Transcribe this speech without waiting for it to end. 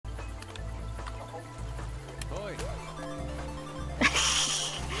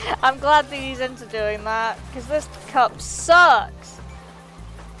I'm glad that he's into doing that, because this cup sucks.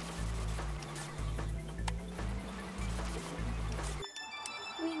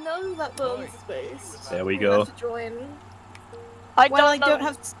 We know that Bones is based. There we go. Have to join. I don't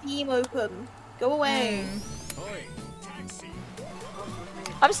have Steam open. Go away.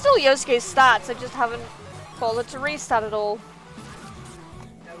 I'm still Yosuke's stats, I just haven't bothered to restart it all.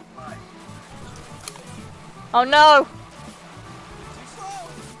 Oh no!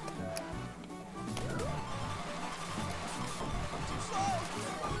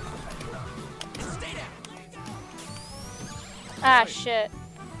 Ah, shit.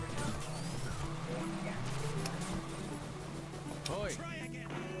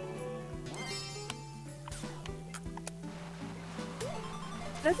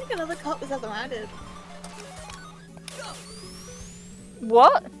 I don't think another cup was ever added.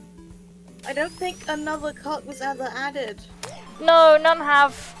 What? I don't think another cut was ever added. No, none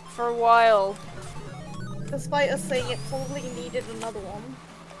have for a while. Despite us saying it probably needed another one.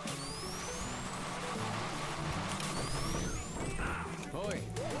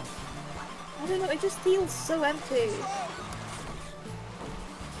 I don't know, it just feels so empty.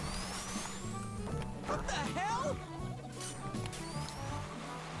 What the hell?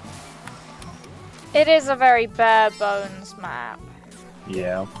 It is a very bare bones map.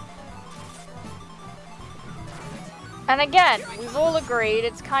 Yeah. And again, we've all agreed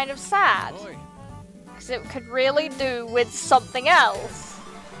it's kind of sad. Because it could really do with something else.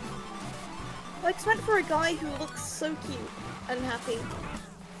 Like, it's meant for a guy who looks so cute and happy.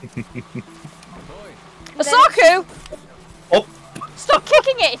 Asaku! Oh! Stop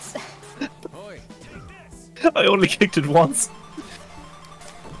kicking it! I only kicked it once.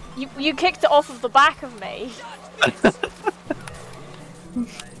 You kicked it off of the back of me.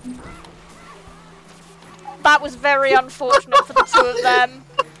 That was very unfortunate for the two of them.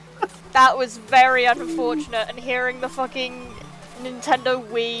 That was very unfortunate, and hearing the fucking Nintendo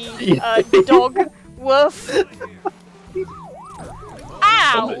Wii dog woof.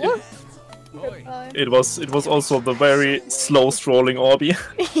 Ow! It was also the very slow strolling Orbi.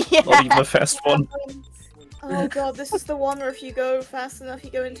 Yeah. Not even a fast one. Oh god, this is the one where if you go fast enough, you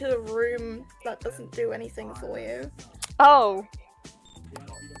go into a room that doesn't do anything for you. Oh.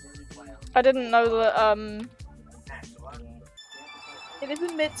 I didn't know that, It is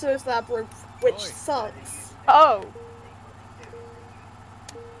in Mitsuo's lab room, which sucks. Oh.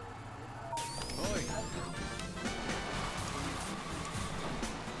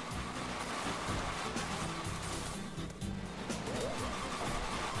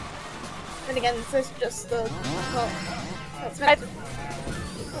 And again, this is just the cup. That's meant to...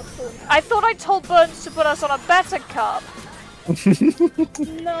 I thought I told Burns to put us on a better cup.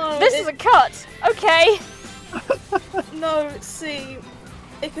 No, This is a cut. Okay. No, see,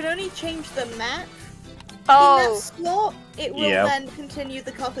 it can only change the map. Oh. In that slot, it will then continue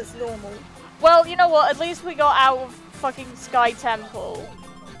the cup as normal. Well, you know what? At least we got out of fucking Sky Temple.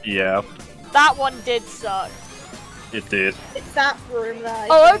 Yeah, That one did suck. it did. It's that room there.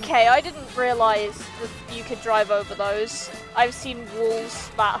 Oh, okay. I didn't realize that you could drive over those. I've seen walls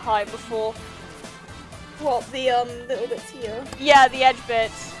that high before. What, the little bits here? Yeah, the edge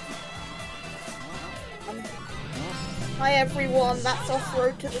bits. Hi everyone, that's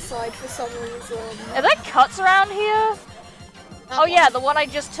off-road to the side for some reason. Are there cuts around here? Oh yeah, the one I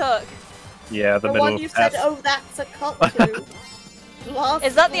just took. Yeah, the middle one you said, path. oh, that's a cut to.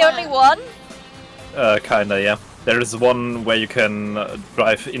 Is that the only one? Kinda, yeah. There is one where you can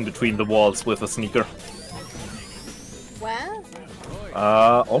drive in between the walls with a sneaker. Where?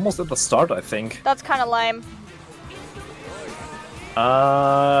 Almost at the start, I think. That's kind of lame.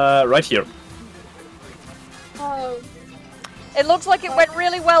 Right here. Oh. It looks like it went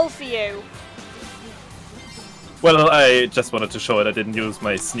really well for you. Well, I just wanted to show it. I didn't use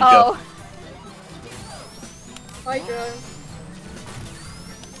my sneaker. Oh. Hi, Joe.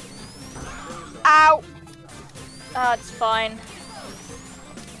 Ow! Ah, it's fine.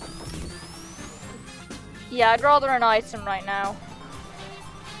 Yeah, I'd rather an item right now.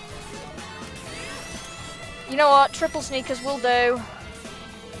 You know what? Triple sneakers will do.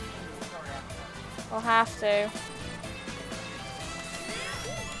 We'll have to.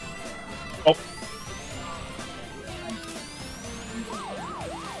 Oh.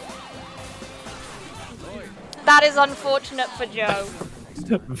 That is unfortunate for Joe.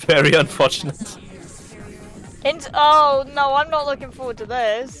 Very unfortunate. Oh no, I'm not looking forward to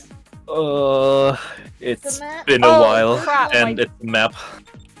this. It's map? been a Oh, while, crap, and my- it's a map.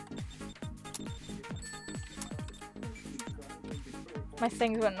 My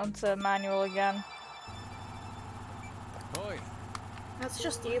things went onto manual again. That's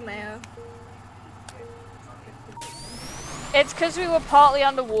just you, Mayo. It's because we were partly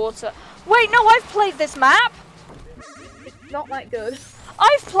underwater. Wait, no, I've played this map! It's not that good.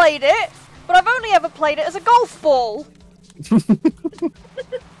 I've played it, but I've only ever played it as a golf ball.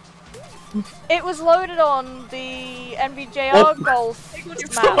 It was loaded on the NVJR golf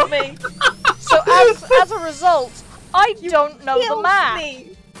map. Me. So as a result, I don't know the map.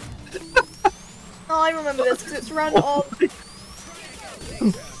 Me. Oh, I remember this because it's run on.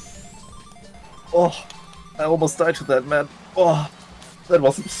 Oh, I almost died to that, man. Oh, that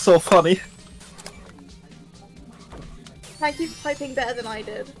was so funny. Thank you for typing better than I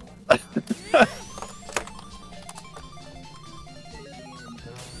did.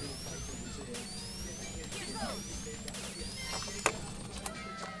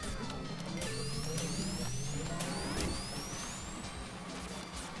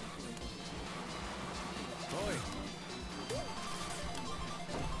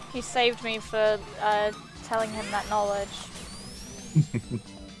 He saved me for telling him that knowledge.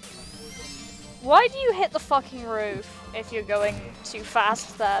 Why do you hit the fucking roof if you're going too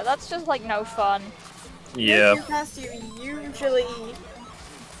fast there? That's just like no fun. Yeah. Too fast, you usually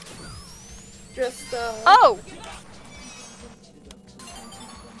just Oh!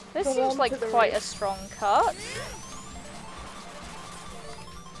 This go seems on like to the quite a roof. strong cut.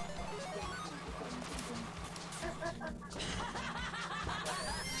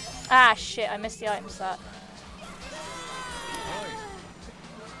 Ah shit, I missed the item set.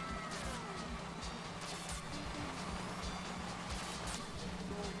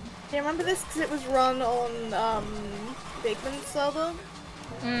 Do you remember this? Because it was run on Bigman's server.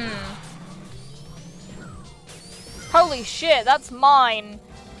 Hmm. Holy shit, that's mine.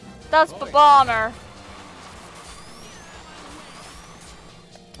 That's Babana.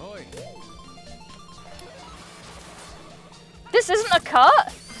 This isn't a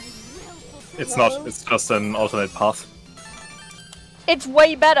cut? It's not, it's just an alternate path. It's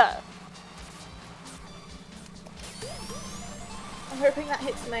way better. I'm hoping that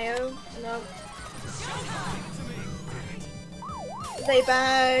hits Mayo. No. They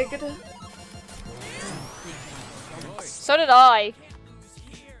bagged. So did I.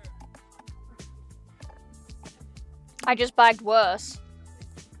 I just bagged worse.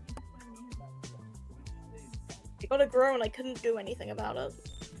 It got a grow and I couldn't do anything about it.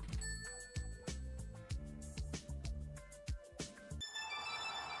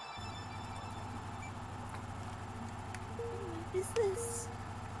 What is this?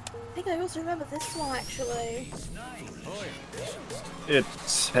 I think I also remember this one actually. It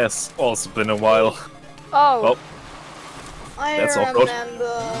has also been a while. Oh. Well, I that's awkward.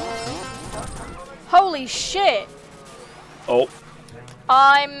 remember. Holy shit. Oh,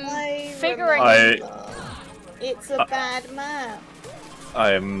 I'm figuring. Remember. It's a bad map.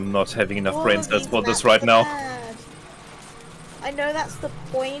 I'm not having enough All brain of cells these for this maps right are now. bad. I know that's the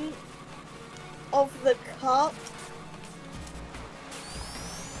point of the cut.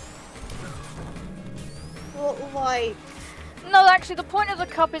 But like, No, actually, the point of the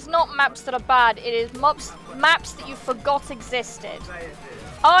cup is not maps that are bad. It is maps that you forgot existed.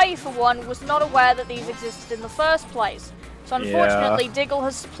 I, for one, was not aware that these existed in the first place. So unfortunately, Diggle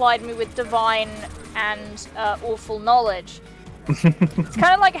has supplied me with divine and awful knowledge. It's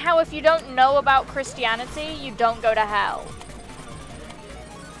kind of like how if you don't know about Christianity, you don't go to hell.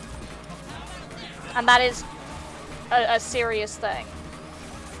 And that is a serious thing.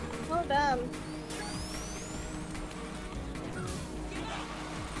 oh damn.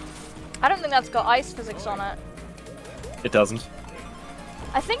 I don't think that's got ice physics on it. It doesn't.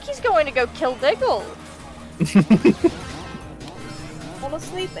 I think he's going to go kill Diggle.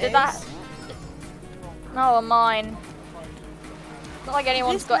 Honestly, Did that? No, mine. Not like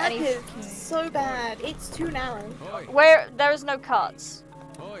anyone's this got map any. is so bad. It's too narrow. Where there is no cuts.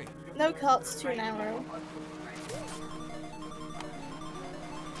 No cuts, too narrow.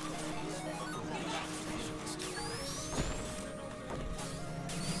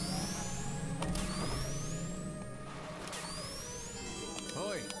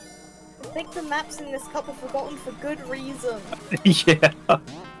 I think the maps in this cup are forgotten for good reason. Yeah.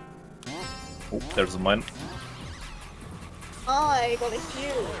 Oh, there's a mine. I got a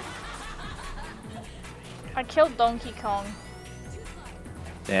few. I killed Donkey Kong.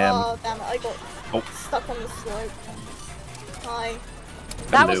 Damn. Oh damn it, I got Oh. stuck on the slope. Hi.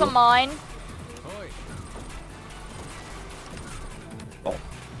 That was a Hello. mine. Oh.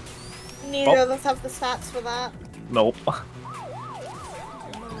 Neither of us have the stats for that. Nope.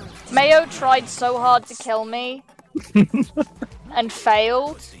 Mayo tried so hard to kill me and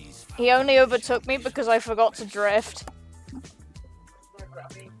failed. He only overtook me because I forgot to drift.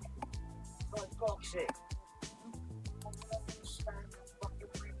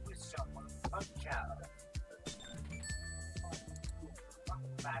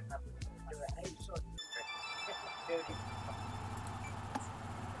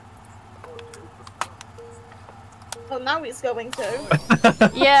 Oh, now it's going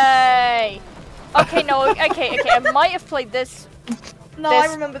to. Yay! Okay, no, okay, I might have played this. No, I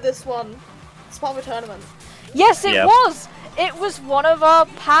remember this one. It's part of a tournament. Yes, it was! It was one of our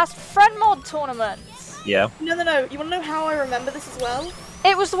past friend mod tournaments. Yeah. No. You wanna know how I remember this as well?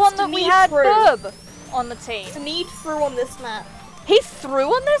 It was the one that we had Burb on the team. Sneed threw on this map. He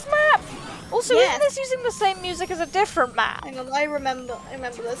threw on this map? Also, Yes. isn't this using the same music as a different map? Hang on, I remember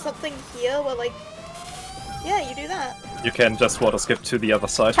there's something here where like... Yeah, you do that. You can just water skip to the other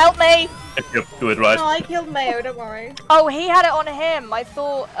side. Help me! If you do it right. No, I killed Mayo, don't worry. Oh, he had it on him. I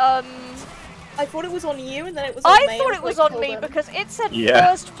thought it was on you and then it was on Mayo. I thought it was on me because it said Yeah.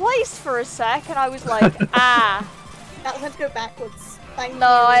 first place for a sec and I was like, ah. That was meant to go backwards. Thank you. No,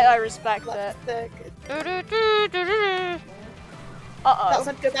 I respect it. Left stick. Uh-oh. That was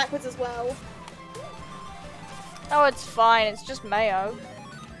meant to go backwards as well. Oh, it's fine. It's just Mayo.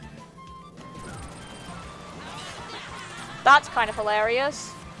 That's kind of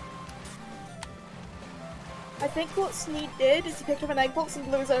hilarious. I think what Sneed did is he picked up an egg box and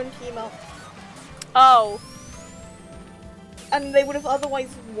blew his own team up. Oh. And they would have otherwise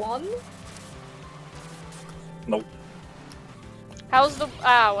won? Nope. How's the...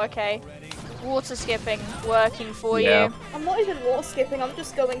 Oh, okay. Water skipping working for you. I'm not even water skipping, I'm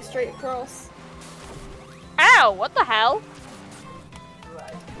just going straight across. Ow! What the hell?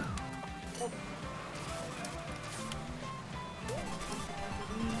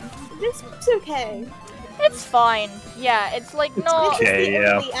 This is okay. It's fine. Yeah, it's like not... This Okay, is the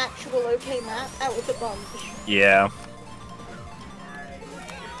yeah. only actual okay map out of the bunch. Yeah.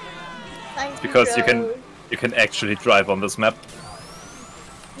 Thank Because you you can actually drive on this map.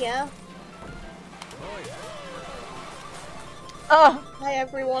 Yeah. Oh, Hi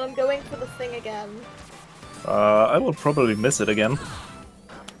everyone, I'm going for the thing again. I will probably miss it again.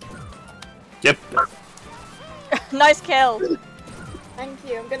 Yep. nice kill. Thank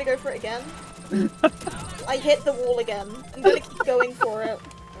you, I'm gonna go for it again. I hit the wall again. I'm gonna keep going for it.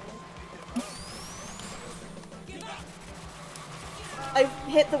 I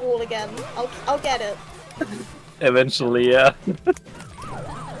hit the wall again. I'll get it. Eventually, yeah.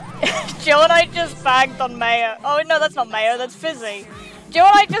 Joe and I just bagged on Mayo. Oh no, that's not Mayo, that's Fizzy. Joe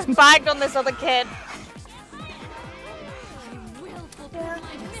and I just bagged on this other kid.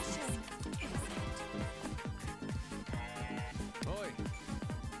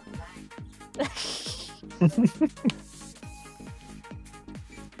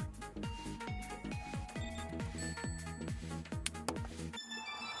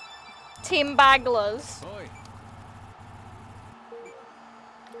 Team Bagglers.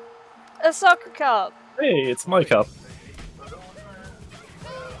 A soccer cup. Hey, it's my cup.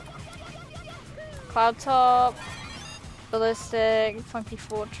 Cloud top. Ballistic. Funky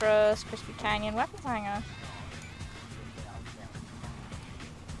Fortress. Crispy Canyon. Weapons hanger.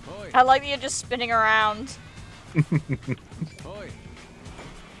 I like that you're just spinning around.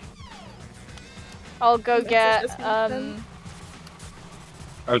 I'll go get, I'll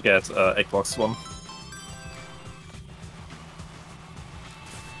get Xbox One.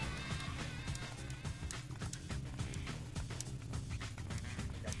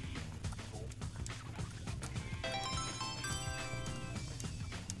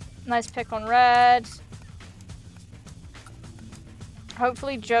 Nice pick on red.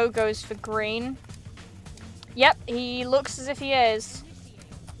 Hopefully Joe goes for green. Yep, he looks as if he is.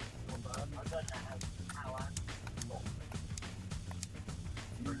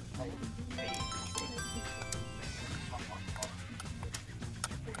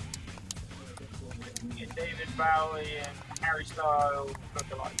 David Bowie and Harry Styles look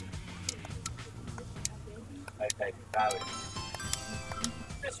alike. Okay, Bowie.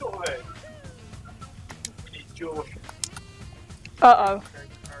 This sort of it. It's George. Uh-oh.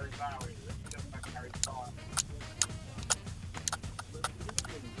 Harry Bowie, just like Harry Styles.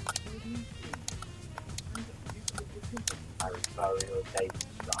 Harry Bowie or David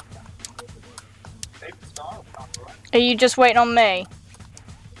Styles. David Styles, right? Are you just waiting on me?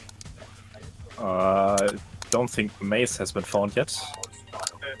 Don't think Maze has been found yet.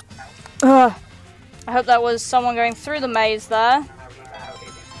 Ugh. I hope that was someone going through the maze there.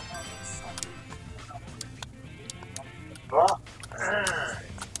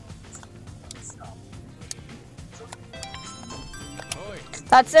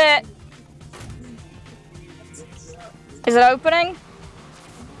 That's it. Is it opening?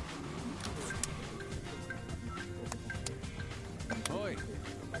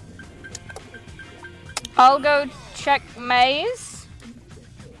 I'll go check maze.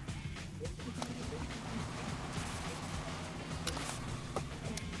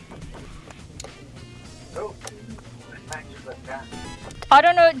 Oh, thanks for that. I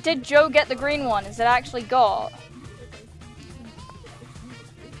don't know, did Joe get the green one? Is it actually got?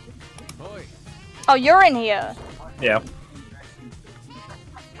 Oh, you're in here. Yeah.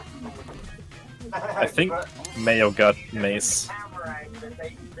 I think Mayo got mace.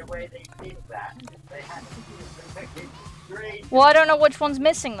 Well, I don't know which one's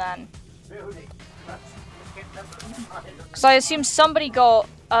missing then. Because I assume somebody got,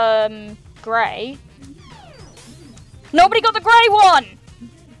 grey. Nobody got the grey one!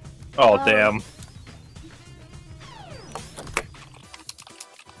 Oh, damn.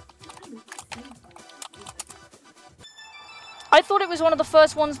 I thought it was one of the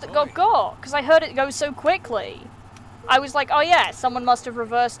first ones that got, because I heard it go so quickly. I was like, oh yeah, someone must have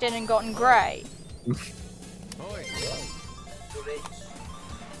reversed in and gotten grey.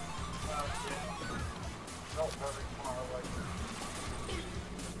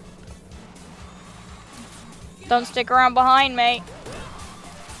 Don't stick around behind me.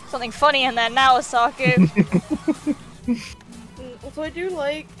 Something funny in there now, Asaku. Also, I do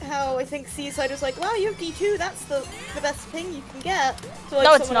like how I think Seaside was like, wow, you have D2, that's the best ping you can get. So like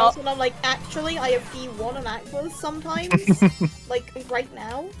No, it's someone not. else, and I'm like, actually, I have D1 and Aquas sometimes. Like, right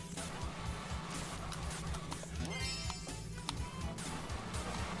now.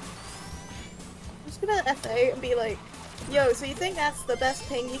 I'm just gonna FA and be like, yo, so you think that's the best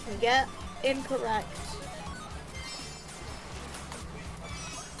ping you can get? Incorrect.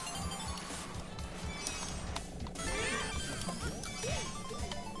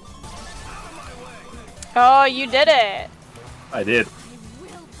 Oh, you did it. I did.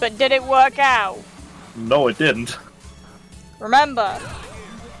 But did it work out? No, it didn't. Remember,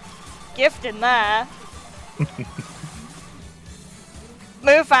 gift in there.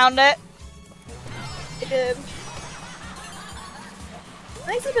 Moo found it. It did.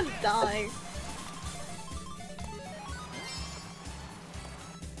 Nice of him to die.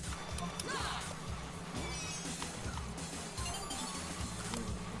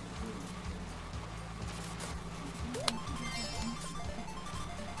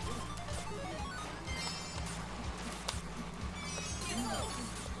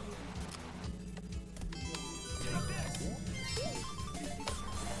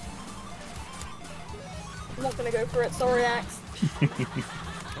 I'm not gonna go for it, sorry Axe.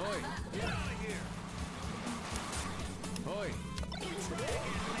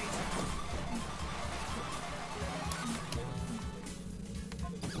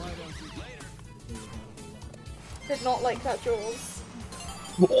 Did not like that Jaws.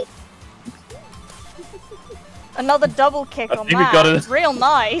 Another double kick I on think we that. got it. Real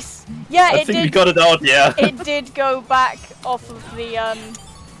nice. Yeah, I it think did. we got it out, yeah. It did go back off of the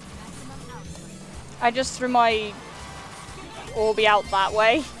I just threw my Orby out that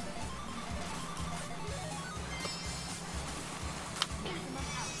way.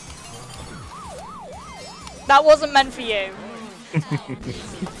 That wasn't meant for you.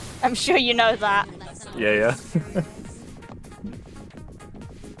 I'm sure you know that. Yeah.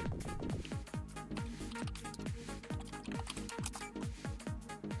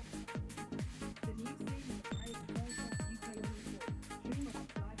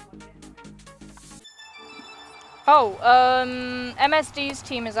 Oh, MSD's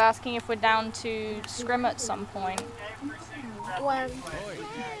team is asking if we're down to scrim at some point. When?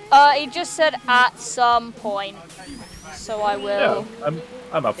 He just said at some point, so I will. Yeah,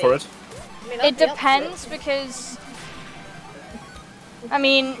 I'm up for it. I mean, It I'd be up for depends because, I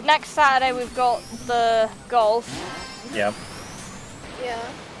mean, next Saturday we've got the golf. Yeah. Yeah.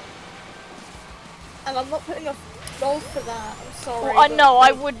 And I'm not putting a goal for that, I'm sorry. Well, I but, know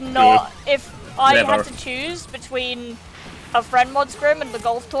I like, would not. If I Never. had to choose between a friend mod scrim and the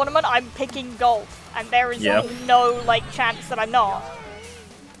golf tournament, I'm picking golf, and there is Yeah. no like chance that I'm not.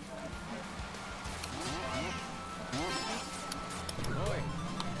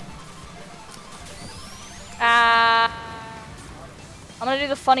 I'm gonna do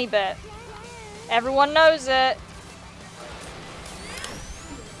the funny bit. Everyone knows it.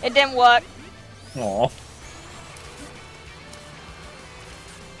 It didn't work. Aw.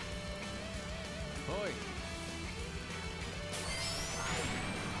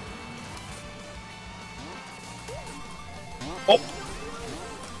 Oh,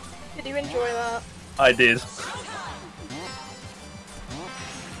 Did you enjoy that? I did.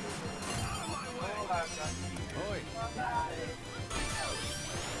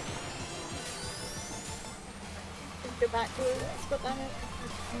 Go back to it, but damn it.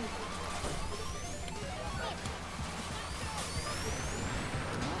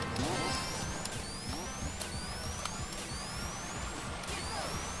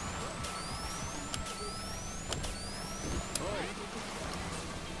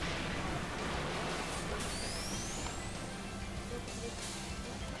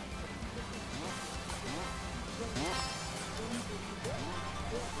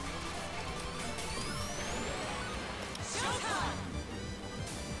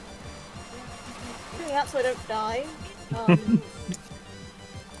 that so I don't die.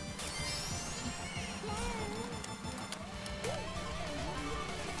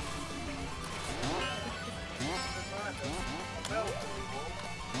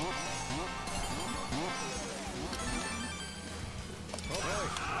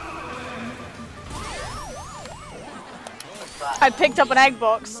 I picked up an egg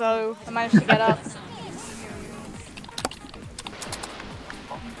box, so I managed to get up.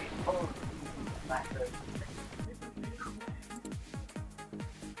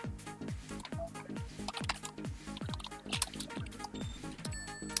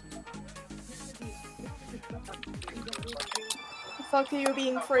 Fuck you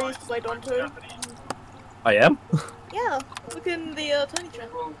being freeze because I don't do. I am? Yeah, look in the Tiny chat.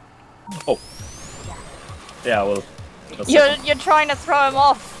 Oh. Yeah, well. You're trying to throw him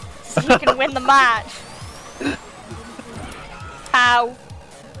off so you can win the match. Ow.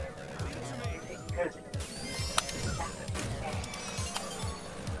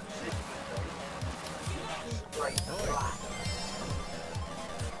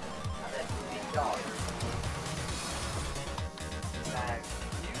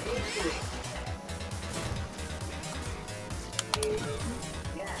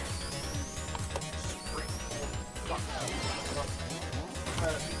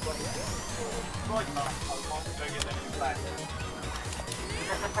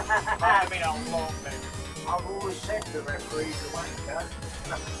 I've always said the referee's a wanker.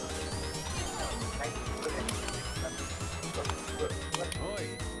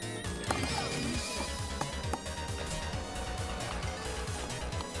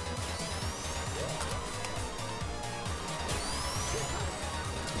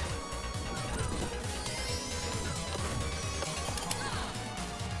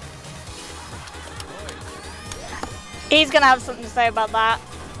 He's gonna have something to say about that.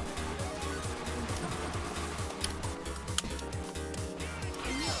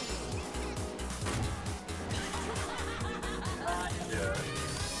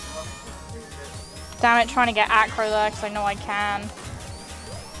 Damn it, trying to get Aqua there because I know I can.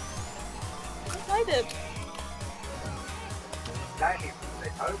 I did. That is what they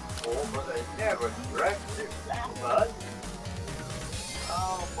hope for, but they never dressed it that much.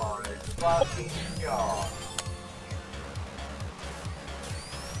 Oh my fucking god.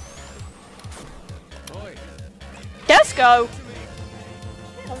 Let's go.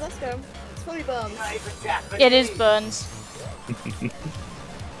 Yeah, let's go. It's fully burned. It is Burns.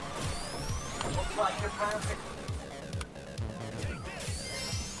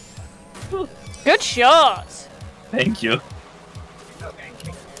 Good shot. Thank you.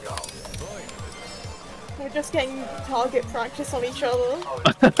 We're just getting target practice on each other.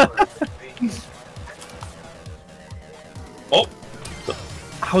 Oh!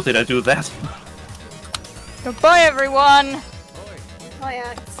 How did I do that? Goodbye, everyone. Hi,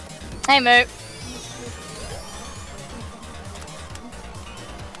 Axe. Hey, Moot.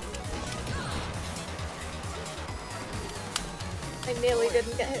 I nearly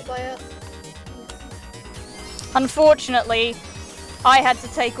didn't get hit by it. Unfortunately, I had to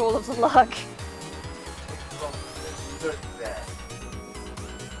take all of the luck.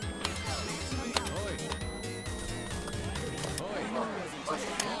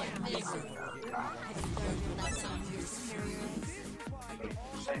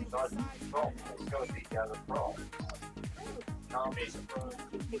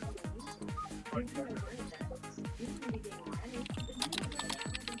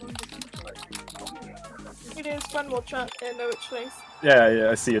 It is fun, we'll chat in no which place. Yeah,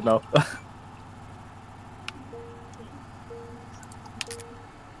 I see it now.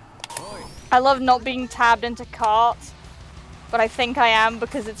 I love not being tabbed into cart, but I think I am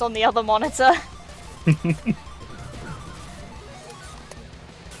because it's on the other monitor.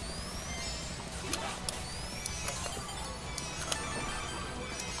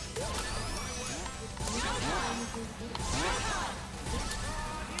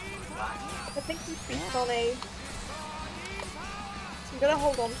 I think we speak on a... So I'm gonna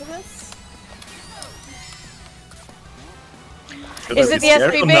hold on to this. Should Is I it be the scared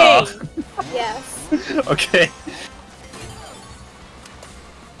or SRB2K? not? Yes. Okay.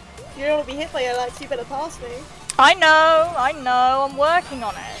 If you don't want to be hit by it, Alex, you better pass me. I know, I'm working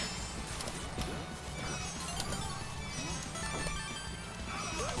on it.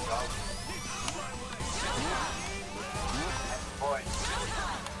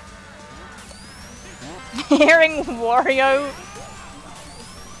 Hearing Wario.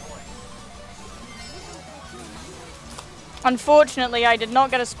 Unfortunately, I did not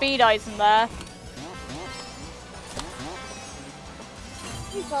get a speed ice in there.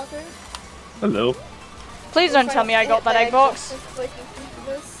 Hey, Parker. Hello. Please don't tell me I got that egg box.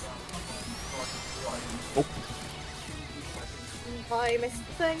 Oh. I missed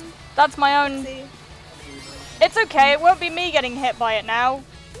the thing. That's my own. It's okay, it won't be me getting hit by it now.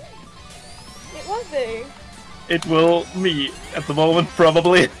 It won't be. It will me at the moment,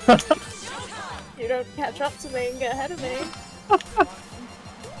 probably. You don't catch up to me and get ahead of me.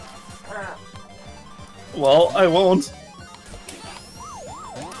 Well, I won't.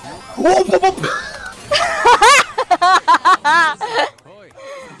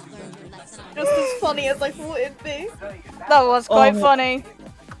 Just as funny as I thought it'd be. That was quite funny.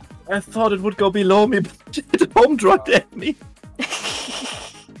 I thought it would go below me, but it home right at me.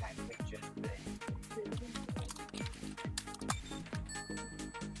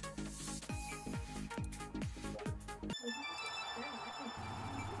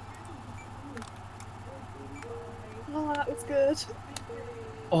 Oh, that was good.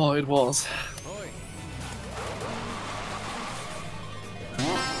 Oh, it was.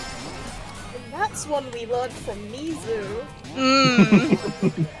 And that's one we learned from Mizu.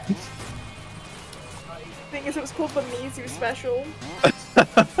 Thing is, it was called the Mizu special.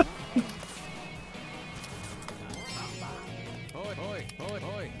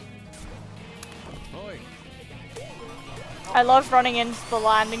 I love running into the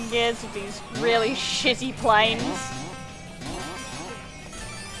landing gears of these really shitty planes.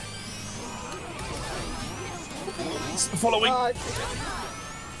 Following.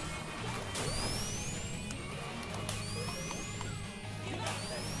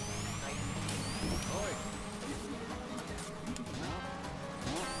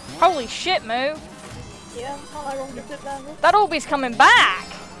 Holy shit, Moo. Yeah, not like wrong drifted down. That Orbeez coming back!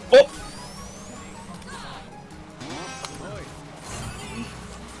 Oh!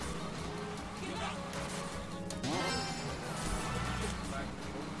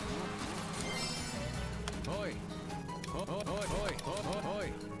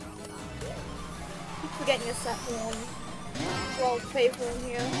 Keep forgetting a set one. Well, paper in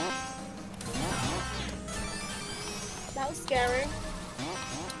here. That was scary.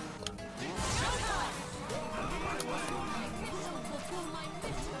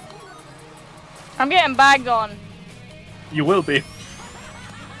 I'm getting bagged on. You will be.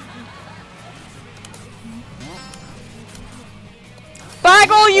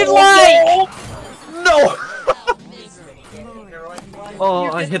 Bag all you'd like! No! Oh,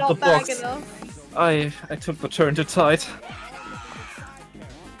 You I did hit not the bag box. enough. I took the turn too tight.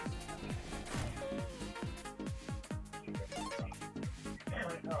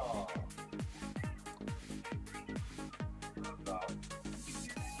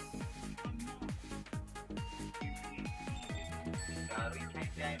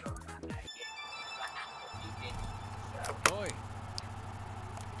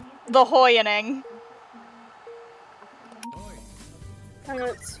 The hoyening. Hang on,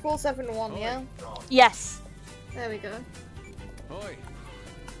 it's 471, yeah? Yes. There we go.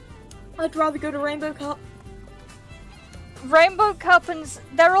 I'd rather go to Rainbow Cup. Rainbow Cup and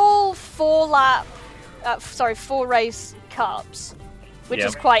they're all 4 race cups, which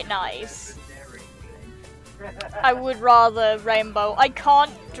is quite nice. I would rather Rainbow. I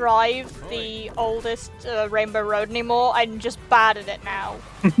can't drive the oldest Rainbow Road anymore. I'm just bad at it now.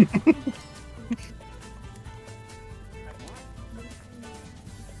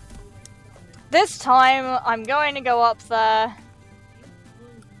 This time, I'm going to go up there.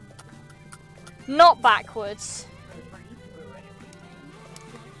 Not backwards.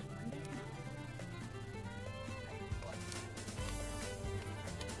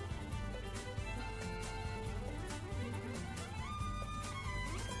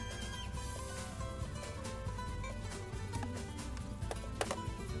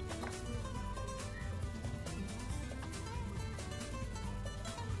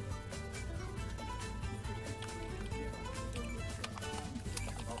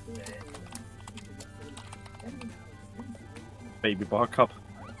 Baby bar cup.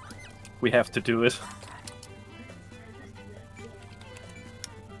 We have to do it.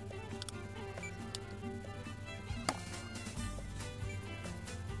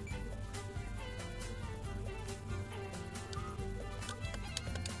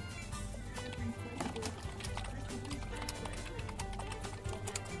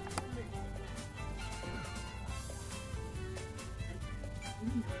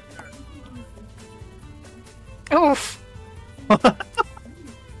 Oof.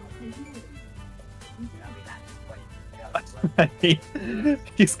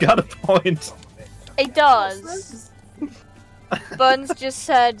 He's got a point. It does. Buns just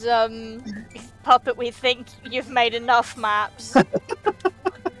said, Puppet, we think you've made enough maps.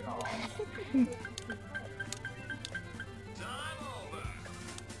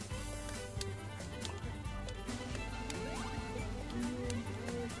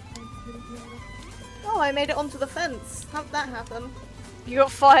 I made it onto the fence. How did that happen? You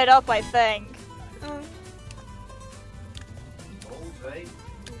got fired up, I think. Oh.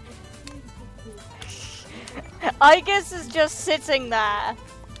 I guess it's just sitting there.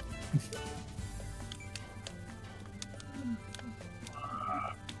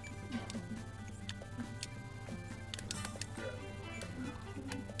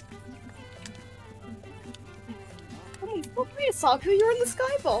 Oh, wait, Saku, you're in the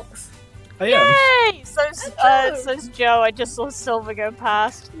skybox. I am. Yay! So Joe. says Joe. I just saw Silver go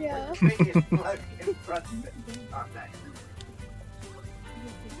past. Yeah.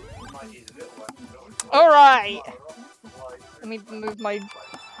 Alright. Let me move my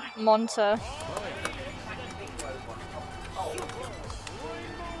monitor.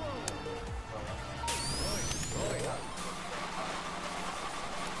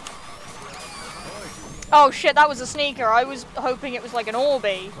 Oh shit, that was a sneaker. I was hoping it was like an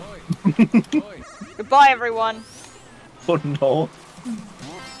Orby. Goodbye, everyone. Oh no.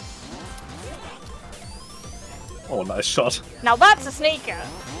 Oh, nice shot. Now that's a sneaker.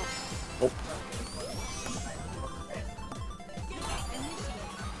 Oh.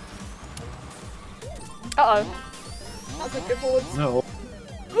 Uh-oh. That's a good forwards. No.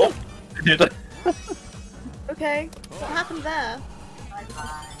 Oh, I did it. Okay, what happened there?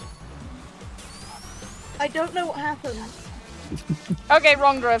 I don't know what happened. Okay,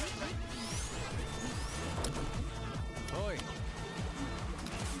 wrong drift.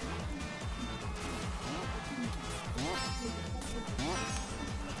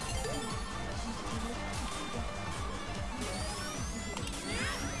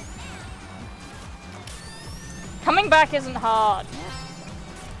 Coming back isn't hard.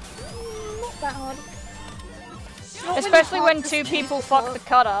 Not that hard. Not Especially really when hard to two just people take the fuck car. the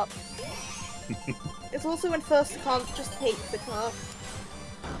cut up. It's also when first you can't just take the car.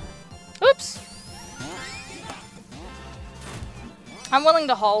 Oops! I'm willing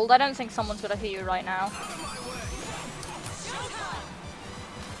to hold. I don't think someone's gonna hit you right now.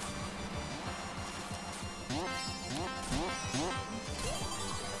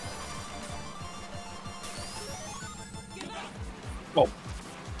 Oh,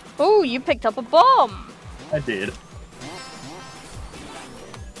 Ooh, you picked up a bomb! I did.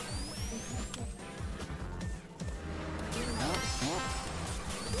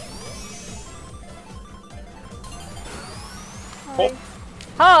 Hi.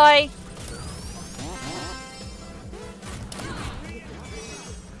 Hi!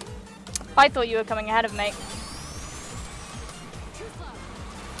 I thought you were coming ahead of me.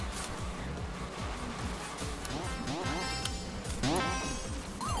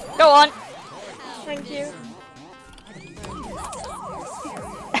 Go on! Thank you.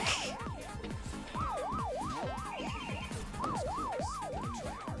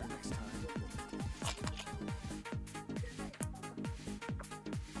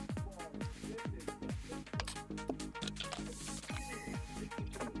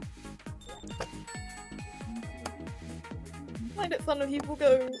 I find it fun when people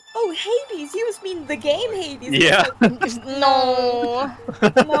go, "Oh, Hades! You must mean the game Hades." Yeah. No!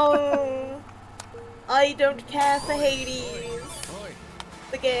 No, I don't care for Hades.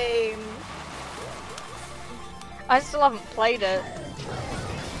 The game. I still haven't played it.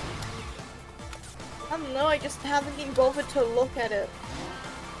 I don't know. I just haven't been bothered to look at it.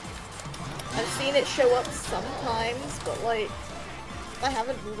 I've seen it show up sometimes, but like, I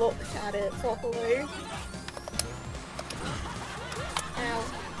haven't looked at it properly. Ow.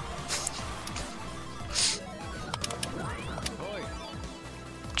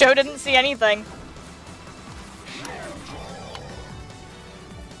 Joe didn't see anything.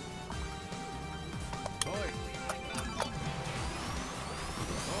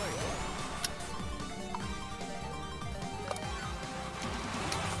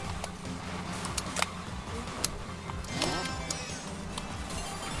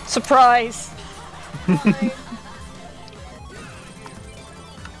 Surprise! Hi.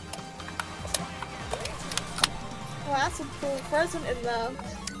 Oh, that's a cool present in there.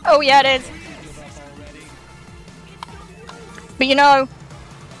 Oh yeah, it is. But you know,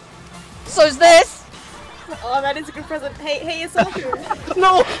 so's this. Oh, that is a good present. Hey, Isaku.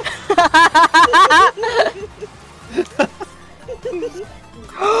 No!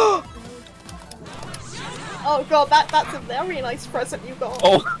 Oh god, that's a very nice present you got.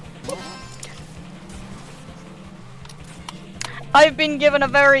 Oh, I've been given a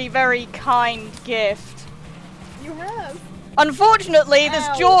very, very kind gift. You have. Unfortunately, this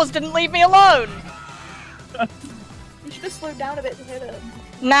Ow. Jaws didn't leave me alone. You should have slowed down a bit to hit it.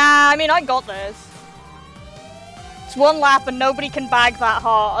 Nah, I mean, I got this. It's one lap and nobody can bag that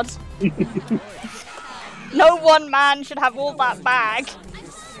hard. No one man should have all that bag.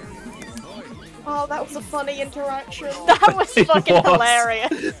 Oh, that was a funny interaction. That was It fucking was.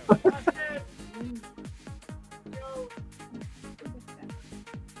 hilarious.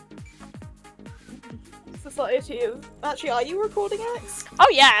 Society is... Actually, are you recording, X? Oh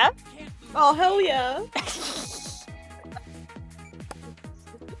yeah. Oh, hell yeah.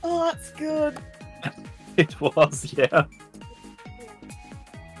 Oh, that's good. It was, yeah.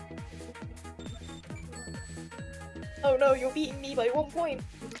 Oh no, you're beating me by 1 point.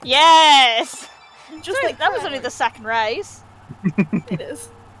 Yes. Just like that was only the second race. It is.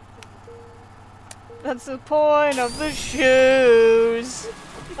 That's the point of the shoes.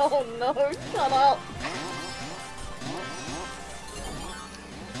 Oh no, shut up.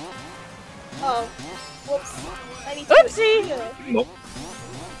 Oh, whoops. I need to... Oopsie! Yeah. Nope.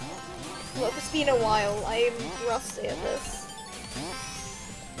 Look, it's been a while. I'm rusty at this.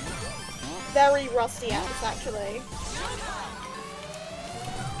 Very rusty at this, actually.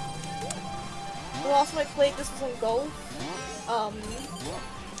 The last time I played this was on golf.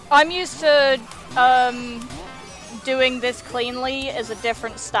 I'm used to doing this cleanly as a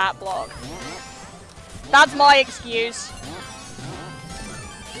different stat block. That's my excuse.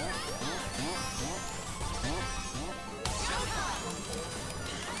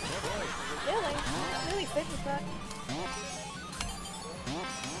 Really fit with that.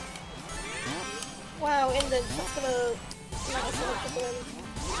 Wow, indent, that's gonna... Not so much of them.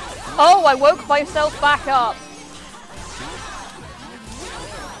 Oh, I woke myself back up.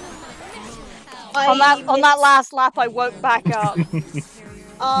 On that last lap, I woke back up.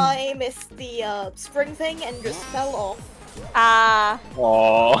 I missed the spring thing and just fell off. Ah.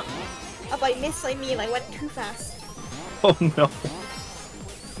 Aww. And by miss, I mean I went too fast. Oh no.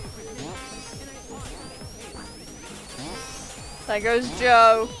 There goes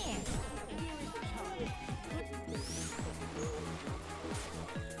Joe.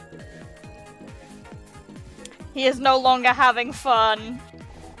 He is no longer having fun.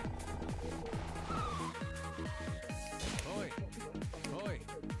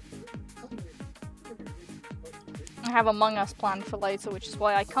 I have Among Us planned for later, which is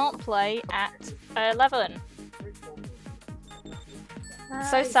why I can't play at 11.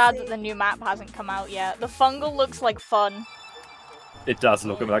 So sad that the new map hasn't come out yet. The fungal looks like fun. It does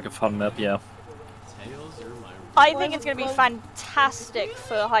look like a fun map, yeah. I think it's going to be fantastic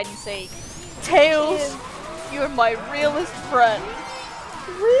for hide and seek. Tails, you're my realest friend.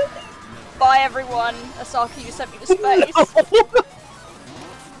 Really? Bye everyone. Asaki, you sent me to space.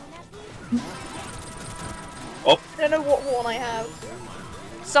 Oh. I don't know what one I have.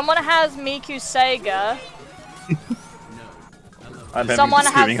 Someone has Miku Sega. I'm having Someone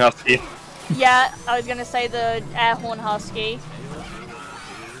the screaming has- husky. Yeah, I was going to say the air horn husky.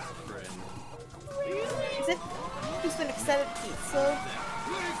 Is it just an extended pizza?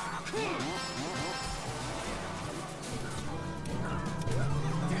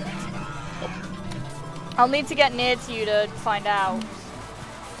 I'll need to get near to you to find out.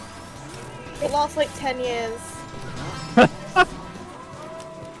 It lasts like 10 years.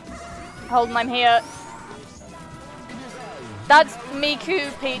 Hold on, I'm here. That's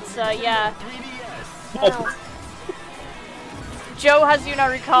Miku Pizza, yeah. Wow. Joe has Yuno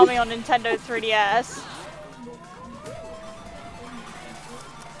Rikami on Nintendo 3DS.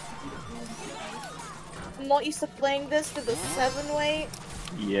 I'm not used to playing this with a 7-weight.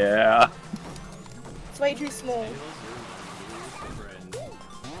 Yeah. It's way too small.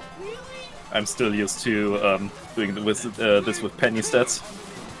 I'm still used to doing this with penny stats.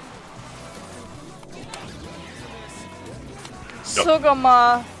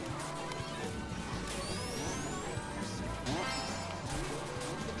 Sugama.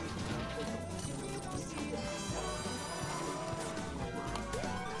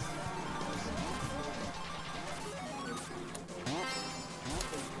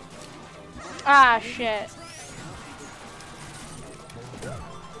 Ah, shit.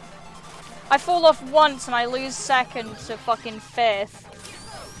 I fall off once and I lose second to fucking fifth.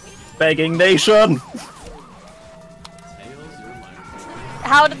 Begging Nation!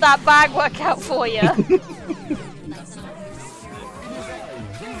 How did that bag work out for you?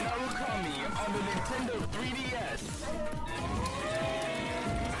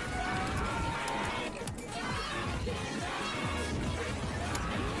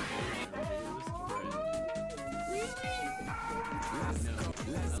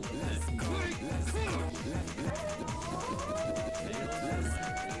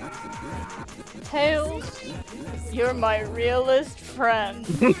 Tails, you're my realest friend.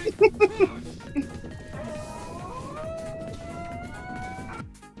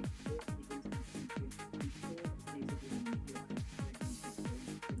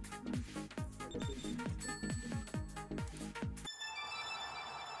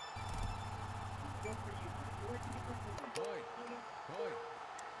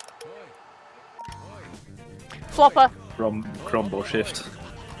 Flopper. From Crombo Shift.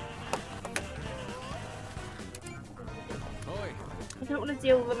 I don't want to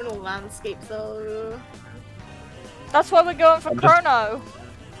deal with liminal landscapes though. That's why we're going for Chrono.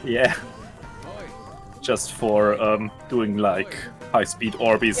 Yeah. Just for doing like high-speed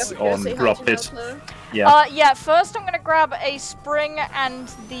orbies on drop hit. Yeah. Yeah, first I'm gonna grab a spring and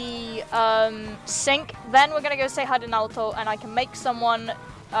the sink, then we're gonna go say hi to Naruto and I can make someone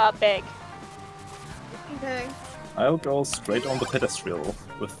big. Okay. I'll go straight on the pedestrian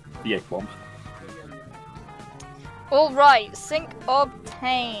with the egg bomb. Alright, sink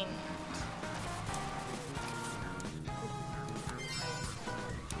obtained.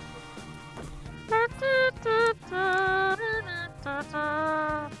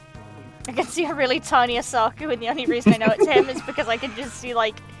 I can see a really tiny Asaku, and the only reason I know it's him is because I can just see,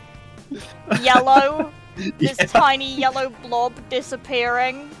 like, yellow. This tiny yellow blob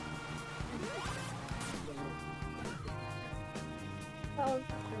disappearing. Oh.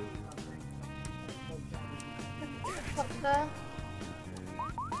 Up there.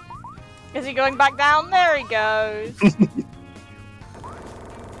 Is he going back down? There he goes.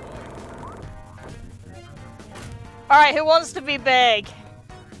 Alright, who wants to be big?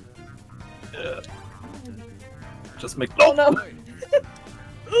 Just make. Oh no!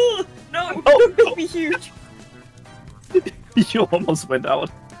 Ugh, no! Don't make me huge! You almost went out.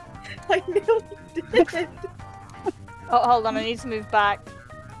 I nearly did! Oh, hold on, I need to move back.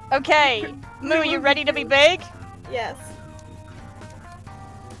 Okay, Moo, are you ready to be big? Yes.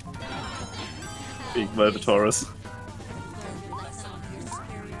 Big Velvetoris.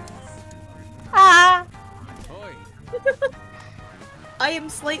 Ah! I am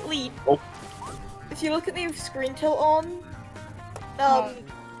slightly. Oh. If you look at the screen tilt on,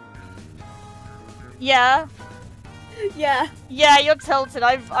 Yeah. Yeah. Yeah, you're tilted.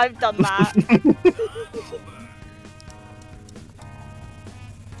 I've done that.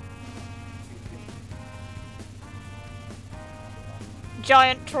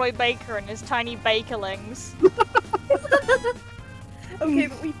 Giant Troy Baker and his tiny bakerlings. Okay,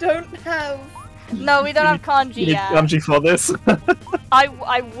 but we don't have. No, we don't have kanji You need yet. kanji for this.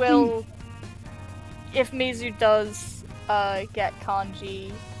 I will, if Mizu does get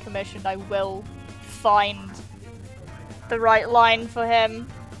kanji commissioned, I will find the right line for him.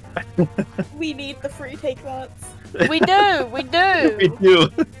 We need the free take that's. We do, we do. We do.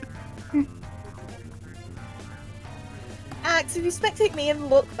 Axe, if you spectate me and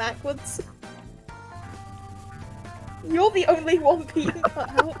look backwards, you're the only one being cut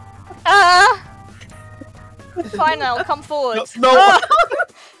out. Ah! Fine, I'll come forward. No. Ah!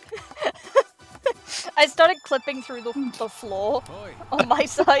 I started clipping through the floor on my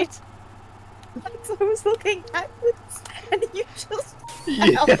side. So I was looking backwards, and you just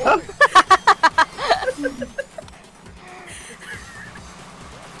Yeah. fell.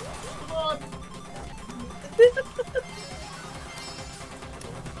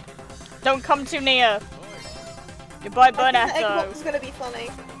 Don't come too near. Goodbye, I think the egg box Bernetto. is gonna be funny.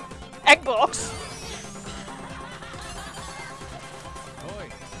 Egg box?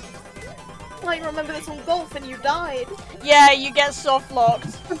 I remember this on golf, and you died. Yeah, you get soft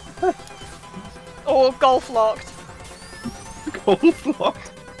locked. Or golf locked. Golf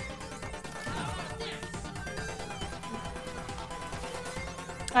locked.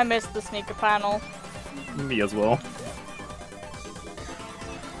 I missed the sneaker panel. Me as well.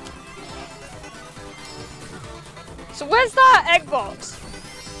 So where's that egg box?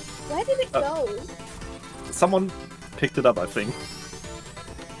 Where did it go? Someone picked it up, I think.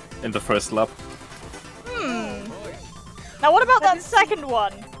 In the first lap. Now what about that second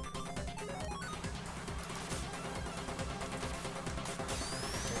one?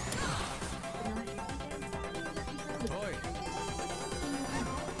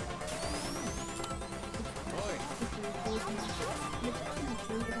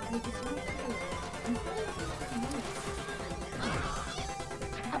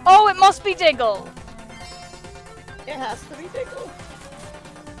 Oh, it must be Diggle. It has to be Diggle.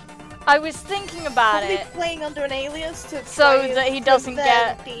 I was thinking about Probably it. playing under an alias to So try that he and doesn't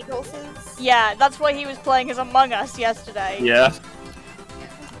prevent get- DDoSes. Yeah, that's why he was playing as Among Us yesterday. Yeah.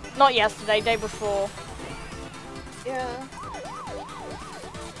 Not yesterday, day before. Yeah.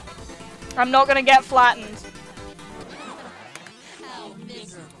 I'm not gonna get flattened.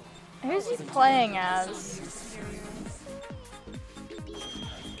 Who's he playing as?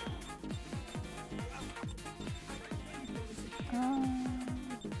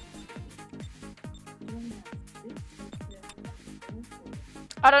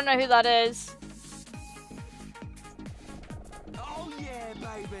 I don't know who that is.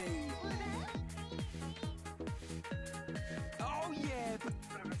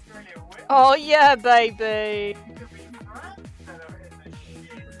 Oh yeah, baby.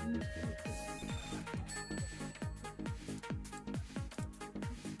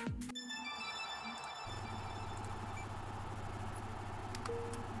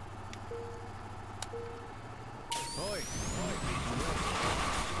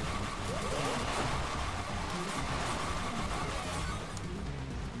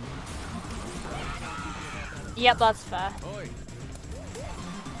 Yep, that's fair.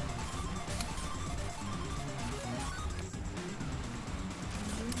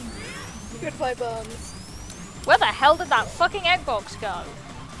 Goodbye, Buns. Where the hell did that fucking egg box go?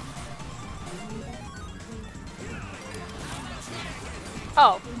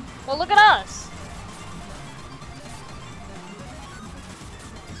 Oh, well look at us.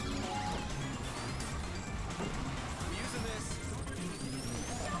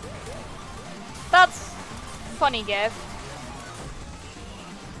 That's funny gift.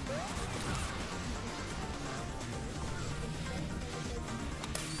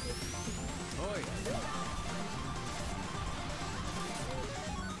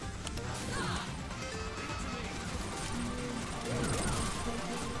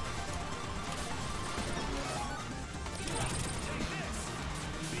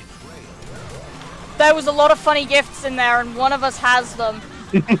 There was a lot of funny gifts in there, and one of us has them.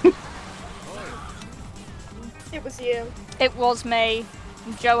 It was you. It was me.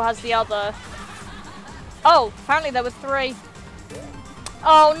 And Joe has the other. Oh, apparently there were 3.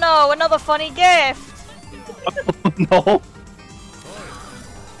 Oh no, another funny gift! No.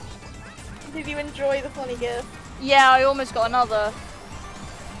 Did you enjoy the funny gift? Yeah, I almost got another.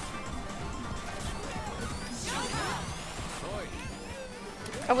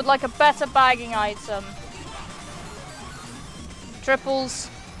 I would like a better bagging item. Triples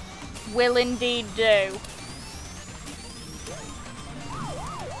will indeed do.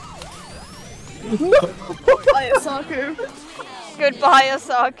 Goodbye, Asaku. Goodbye,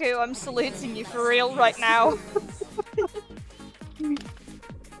 Asaku. I'm saluting you for real right now.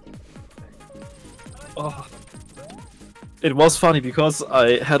 Oh. It was funny because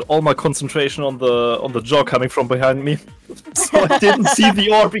I had all my concentration on the jaw coming from behind me, so I didn't see the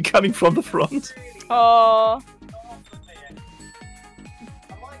Orby coming from the front. Oh.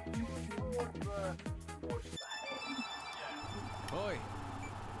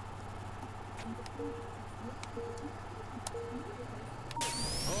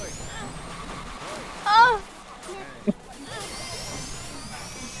 Oh.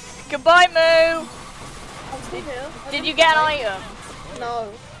 Goodbye, Moo. I'm still here. Did you get an item?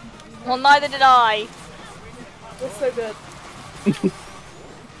 No. Well, neither did I. We're so good.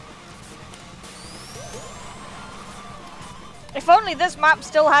 If only this map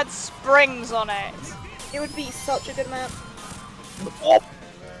still had springs on it. It would be such a good map. Oh.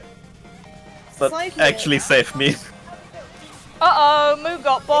 That Cycling. actually saved me. Uh-oh, Moo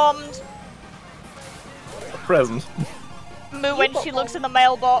got bombed. A present. Moo when she looks in the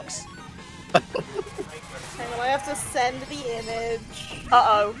mailbox. Hang on, I have to send the image.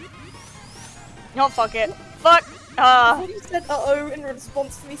 Uh-oh. No, fuck it. Fuck! I thought you said uh-oh in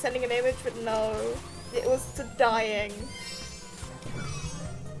response to me sending an image, but no. It was to dying.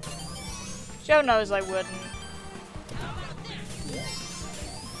 Joe knows I wouldn't.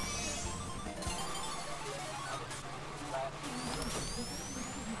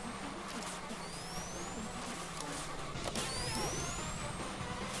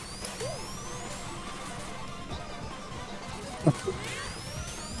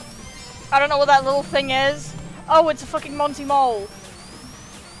 I don't know what that little thing is. Oh, it's a fucking Monty Mole.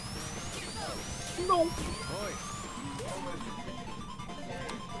 No.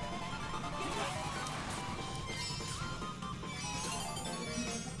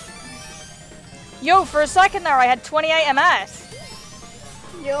 Yo, for a second there I had 28 MS.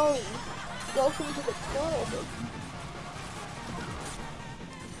 Yo, welcome to the club.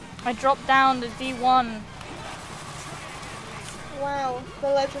 I dropped down to D1. Wow, the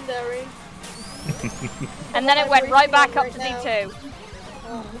legendary. And then it went right back up to D2.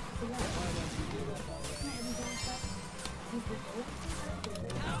 Oh.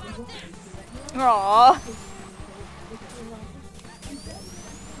 Aww.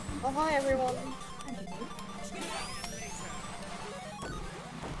 Oh, hi everyone.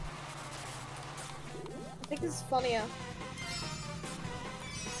 I think this is funnier.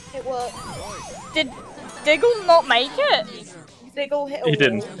 It worked. Did Diggle not make it? Diggle hit a He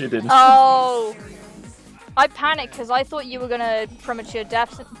didn't. wall. He didn't. Oh. I panicked because I thought you were gonna premature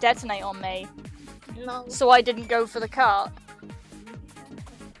detonate on me. No. So I didn't go for the cut.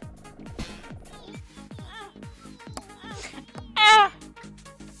 Ah!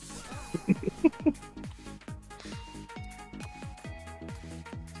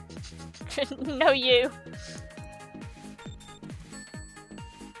 No, you.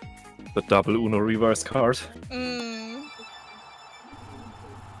 The double Uno reverse card. Mm.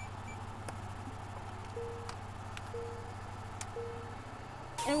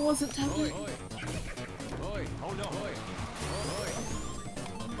 It wasn't Toby.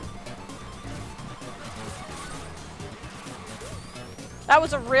 That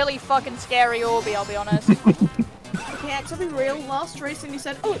was a really fucking scary Orby, I'll be honest. Okay, actually real last race and you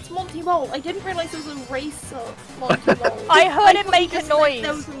said, oh, it's Monty Mole. I didn't realize there was a race of Monty Mole. I heard it thought make you a just meant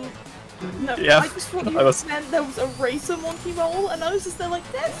there noise. was No, Yeah, I just thought you meant there was a racer Monty Mole, and I was just there like,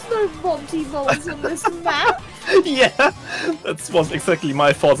 there's no Monty Moles on this map. Yeah, that was exactly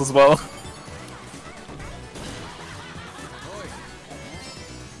my thought as well.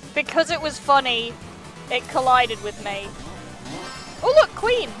 Because it was funny, it collided with me. Oh look,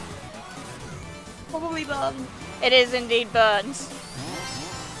 Queen! Probably Burn. It is indeed Burns.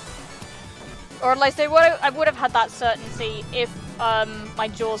 Or at least I would have had that certainty if my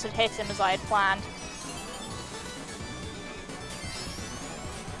jaws had hit him as I had planned.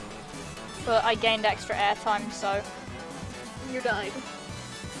 But I gained extra airtime, so... You died.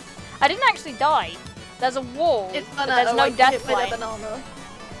 I didn't actually die. There's a wall, It's but banana, there's no like, death hit with a plane. banana.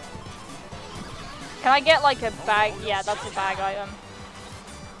 Can I get like a bag? Yeah, that's a bag item.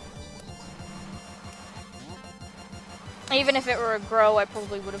 Even if it were a grow, I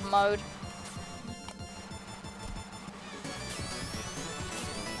probably would have mowed.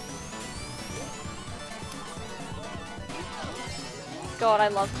 God, I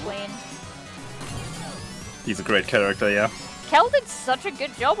love Queen. He's a great character, yeah. Kel did such a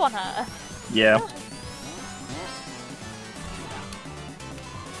good job on her. Yeah.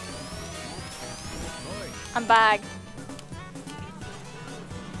 I'm bag.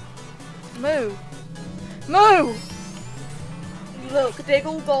 Moo. Moo! Look,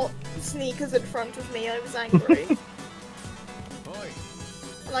 Diggle got sneakers in front of me, I was angry.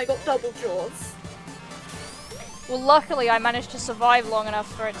 And I got double jaws. Well, luckily I managed to survive long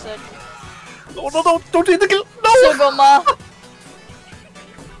enough for it to... No, no, no, don't hit the kill! No! Sugoma!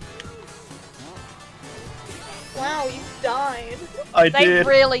 Wow, you died. I They did.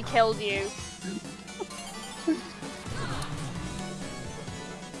 really killed you.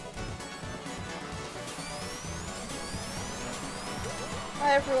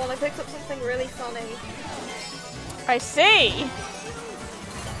 Hi everyone, I picked up something really funny. I see.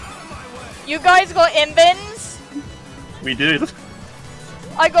 You guys got imbins? We did.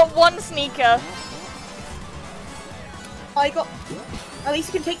 I got one sneaker. I got... At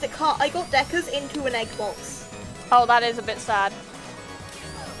least you can take the car. I got Deckers into an egg box. Oh, that is a bit sad.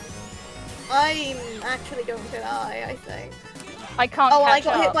 I'm actually going to die, I think. I can't Oh, catch I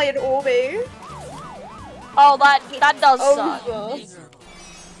got up. hit by an Orby. Oh, that does suck. Over.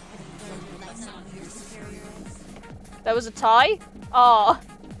 There was a tie? Oh.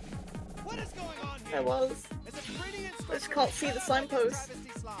 There was. I just can't see the signpost.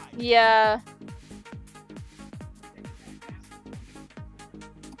 Yeah.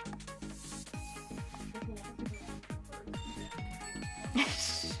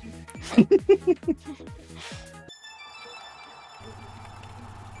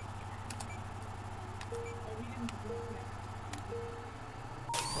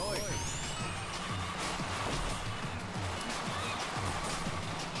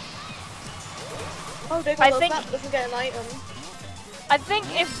 Oh, Diggle, I those think- map doesn't get an item. I think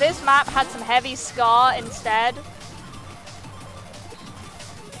if this map had some heavy scar instead,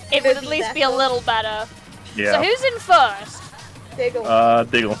 it would at be least be a better. little better. So Yeah. who's in first? Diggle.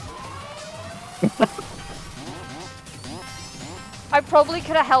 Diggle. I probably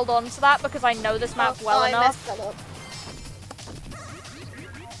could have held on to that because I know this map Oh, well I enough, messed that up.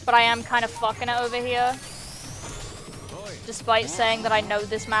 but I am kind of fucking it over here. Despite saying that I know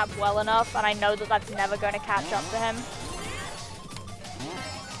this map well enough, and I know that that's never going to catch up to him.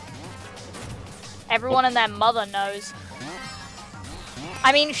 Everyone and their mother knows.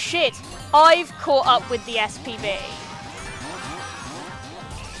 I mean, shit. I've caught up with the SPB.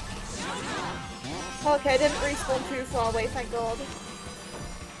 Okay, I didn't respawn too far away, thank god.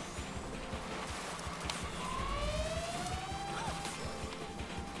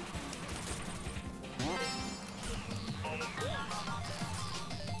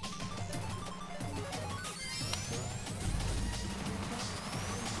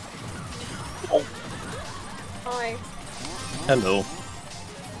 Hi. Hello.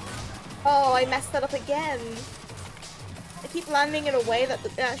 Oh, I messed that up again. I keep landing in a way that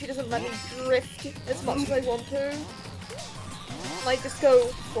it actually doesn't let me drift as much as I want to. And I just go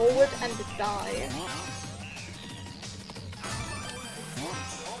forward and die.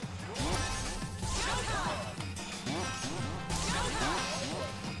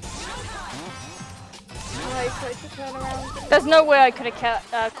 I tried to turn around. There's no way I could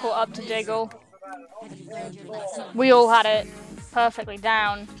have caught up to Diggle. We all had it perfectly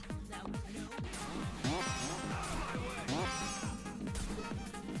down.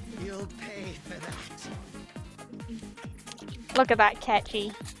 You'll pay for that. Look at that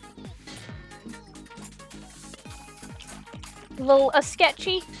catchy. Little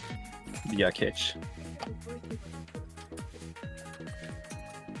sketchy. Yeah, catch.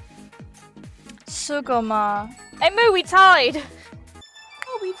 Sugoma. Hey Moo, we tied!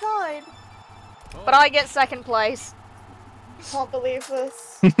 Oh, we tied. But I get second place. Can't believe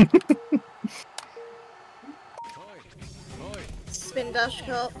this. Spin Dash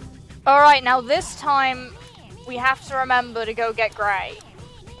Cup. Alright, now this time we have to remember to go get Grey.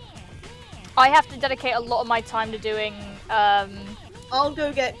 I have to dedicate a lot of my time to doing, I'll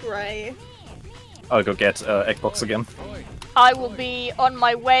go get Grey. I'll go get Xbox again. I will be on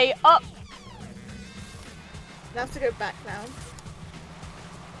my way up. I have to go back now.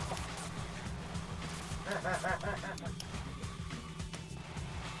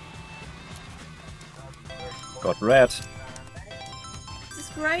 Got red. Is this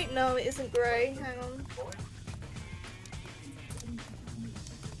Grey? No, it isn't Grey. Hang on.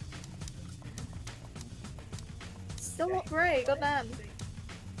 Still not Grey, goddamn.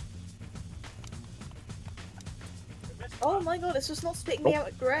 Oh my god, it's just not spitting me out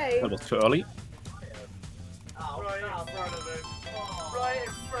at Grey. That was too early. Right in front of him. Right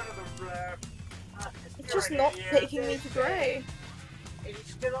in front of the ref. It's just not taking me to Grey. Is he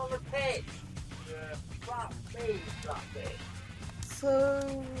still on the pitch? Yeah. Fuck me, Fluffy. So...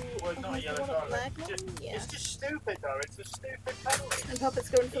 Well, it's not a yellow want card. flag one? Just, Yeah. It's just stupid though, it's a stupid penalty. And Puppet's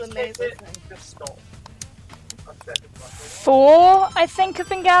going for the maze, I think. Just stop. Upset the Fluffy. 4, I think, have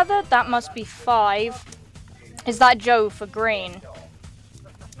been gathered. That must be 5. Is that Joe for green?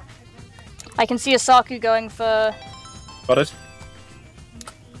 I can see Asaku going for... Got it.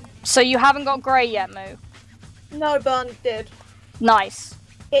 So you haven't got Grey yet, Moo? No, Burn did. Nice.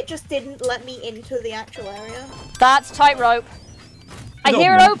 It just didn't let me into the actual area. That's tightrope. I It's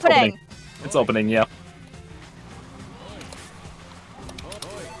hear it opening. It's opening, yeah.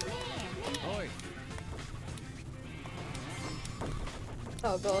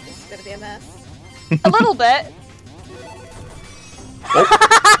 Oh god, this is gonna be a mess. A little bit.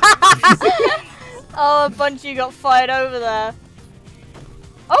 Oh, a bunch of you got fired over there.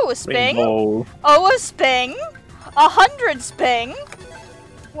 Oh, a sping. Rainbow. Oh, a sping. 100 sping.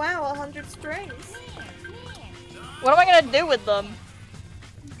 Wow, 100 strings. What am I gonna do with them?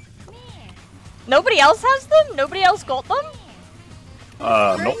 Nobody else has them? Nobody else got them?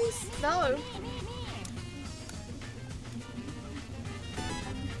 Nope. Strings? No.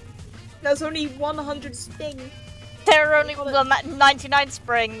 There's only 100 sping. There are only 99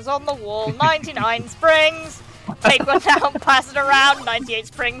 springs on the wall. 99 springs. Take one down, pass it around. 98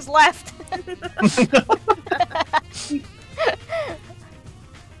 springs left.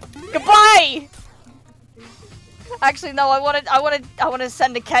 Goodbye. Actually, no. I want to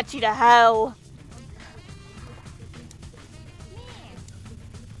send a catchy to hell.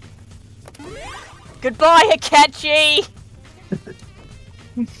 Goodbye, Akechi!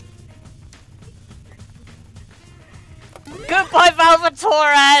 Goodbye,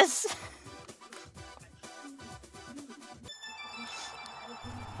 Valvatores!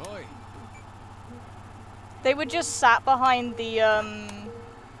 They were just sat behind the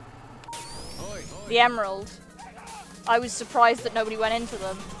emerald. I was surprised that nobody went into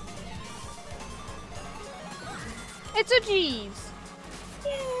them. It's a G's!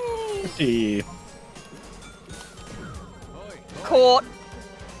 Yay! Hey. Caught.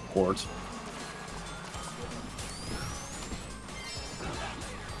 Court.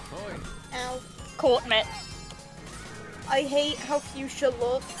 Ow. Caught me. I hate how Fuchsia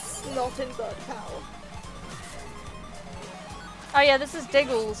looks not in Bird Power. Oh yeah, this is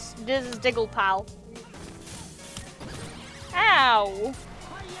Diggle's. This is Diggle Pal. Ow!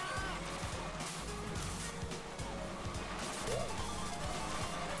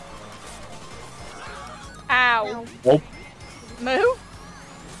 Ow. Whoop. Moo?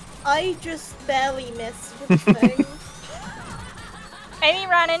 I just barely missed with the thing. Amy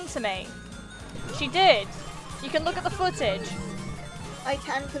ran into me. She did. You can look at the footage. I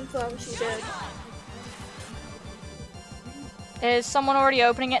can confirm she did. Is someone already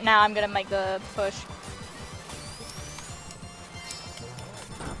opening it? Now I'm gonna make the push.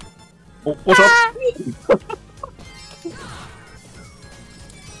 Oh, watch out!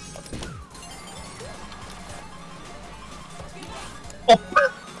 Oh.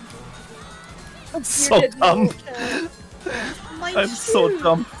 That's so did dumb. not, My I'm so shoes.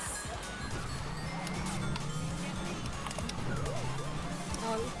 dumb.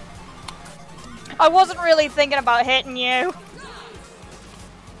 I wasn't really thinking about hitting you.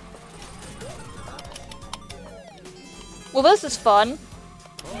 Well, this is fun.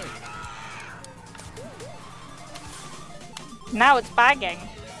 Now it's bagging.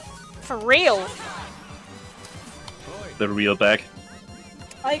 For real. The real bag.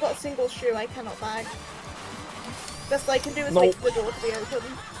 I got single shoe, I cannot bag. Best I can do is No. wait for the door to be open.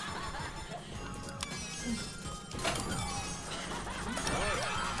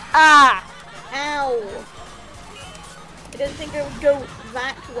 Ah! Ow! I didn't think it would go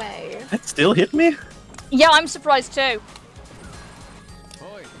that way. That still hit me? Yeah, I'm surprised too.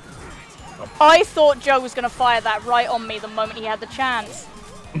 I thought Joe was gonna fire that right on me the moment he had the chance.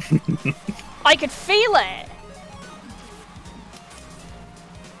 I could feel it.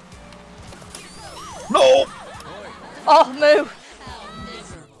 No! Oh, moo.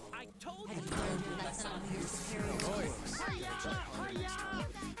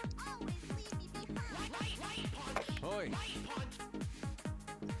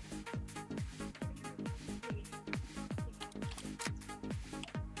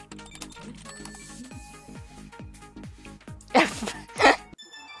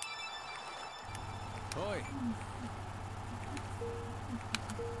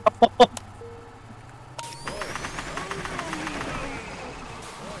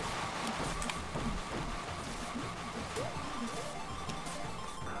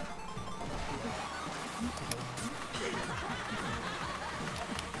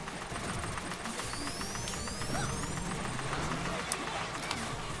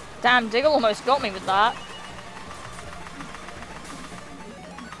 Damn, Diggle almost got me with that.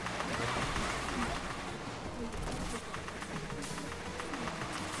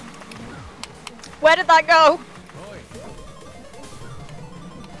 Where did that go?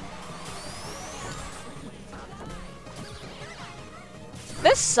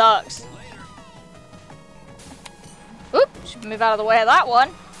 This sucks. Oop, should move out of the way of that one.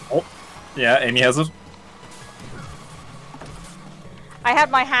 Oh, yeah, Amy has it. I had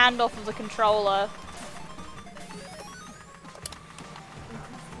my hand off of the controller.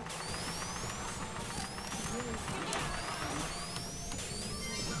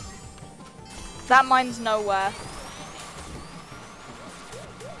 That mine's nowhere.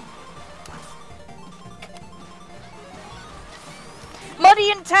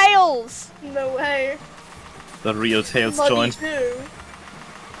 Muddy and Tails! No way. The real Tails Muddy joint. too.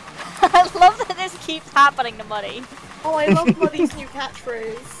 I love that this keeps happening to Muddy. Oh, I love Muddy's new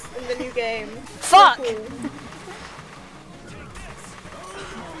catchphrase in the new game. Fuck! So cool.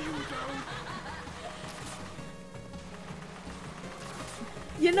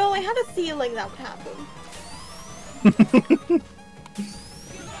 You know, I had a feeling that would happen.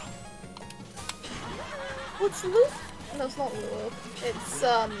 What's Luke? No, it's not Luke. It's,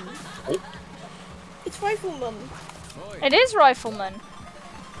 It's Rifleman. It is Rifleman.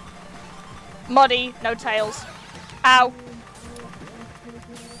 Muddy, no Tails. Ow.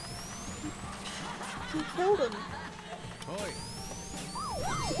 He killed him.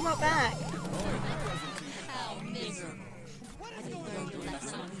 Took him out back.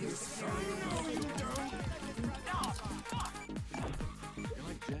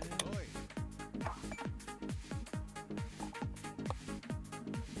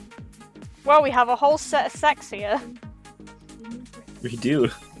 Well, we have a whole set of sex here. We do.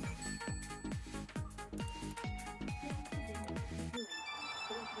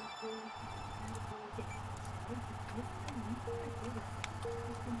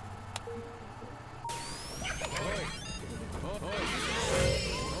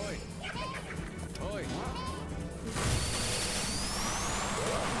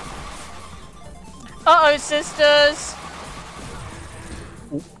 Uh-oh, sisters!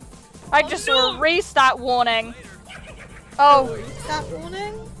 I just saw a restart warning. Oh, That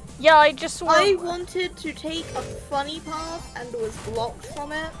warning? yeah, I just saw. I wanted to take a funny path and was blocked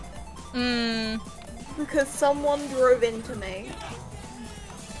from it because someone drove into me.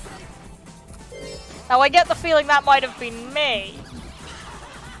 Oh, I get the feeling that might have been me.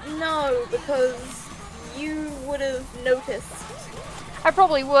 No, because you would have noticed. I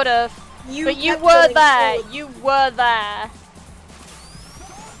probably would have. You But you kept were going there. forward. You were there.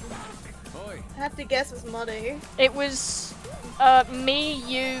 I have to guess it's Muddy. It was me,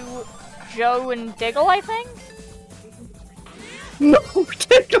 you, Joe, and Diggle, I think? No,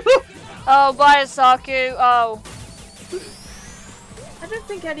 Diggle! Oh, bye, Saku. Oh. I don't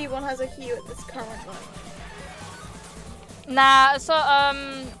think anyone has a Hue at this current one. Nah, so,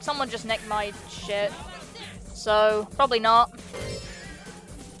 someone just nicked my shit. So, probably not.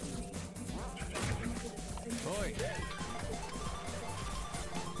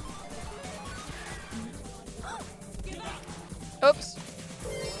 Oops.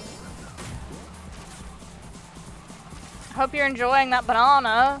 Hope you're enjoying that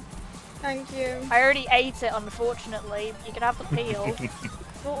banana. Thank you. I already ate it, unfortunately. You can have the peel.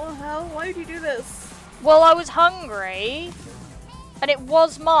 What the hell? Why did you do this? Well, I was hungry, and it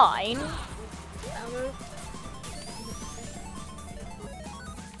was mine. Damn it.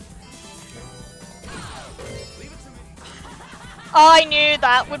 I knew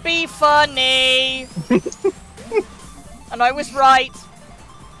that would be funny. And I was right.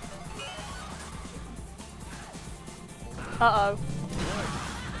 Uh-oh.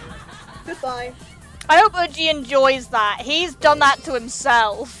 Goodbye. I hope Uji enjoys that. He's done that to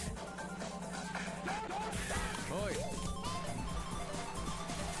himself.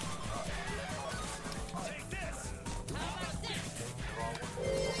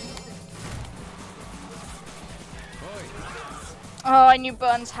 Oh, I knew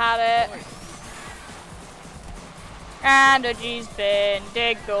Burns had it. And Uji's been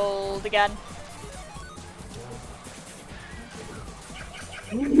diggled again.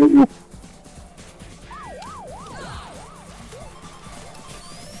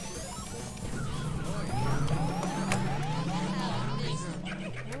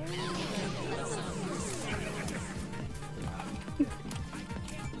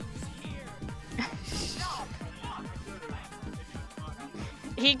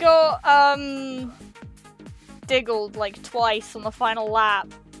 He got, diggled like twice on the final lap.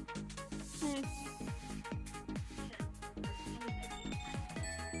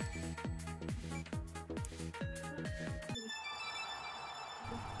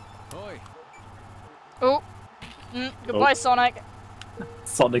 Oh. Goodbye, Sonic.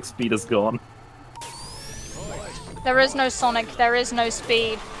 Sonic speed is gone. There is no Sonic, there is no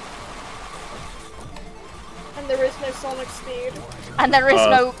speed. And there is no Sonic speed. And there is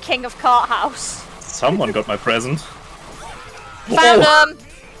no King of Kart House. Someone got my present. Found him!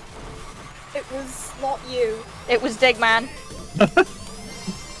 It was not you. It was Digman.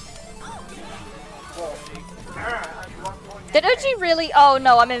 Did Uji really? Oh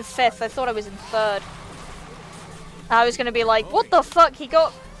no, I'm in 5th. I thought I was in 3rd. I was gonna be like, what the fuck? He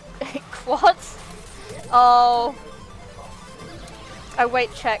got quads? Oh. Oh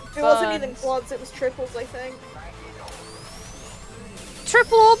wait, check. It wasn't even quads, it was triples, I think.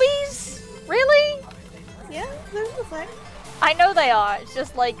 Triple Orbeez? Really? Yeah, there's a thing. I know they are. It's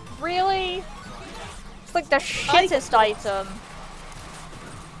just like, really? It's like the shittest item.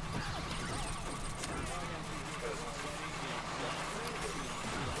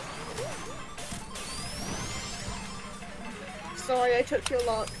 Sorry, I took your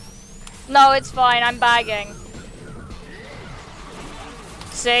luck. No, it's fine. I'm bagging.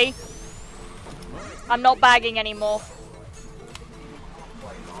 See? I'm not bagging anymore.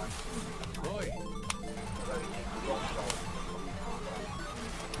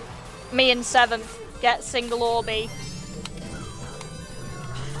 Me in 7th. Get single Orby.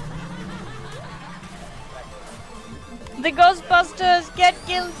 The Ghostbusters get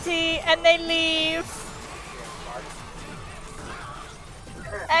guilty and they leave.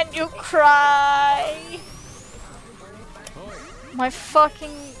 And you cry. My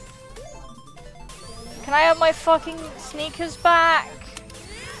fucking... Can I have my fucking sneakers back?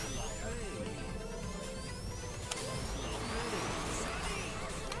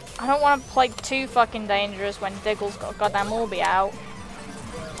 I don't want to play too fucking dangerous when Diggle's got a goddamn Orby out.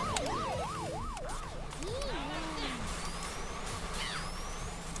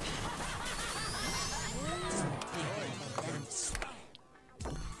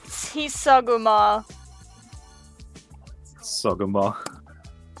 He's Saguma. Saguma.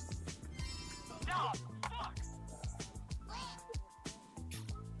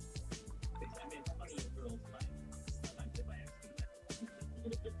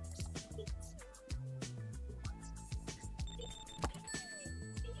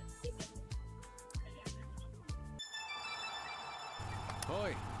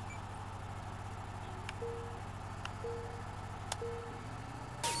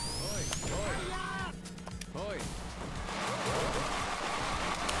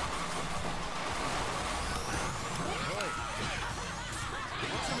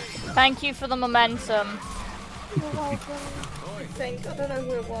 Thank you for the momentum. You're welcome. I think. I don't know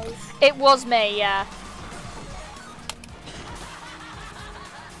who it was. It was me, yeah.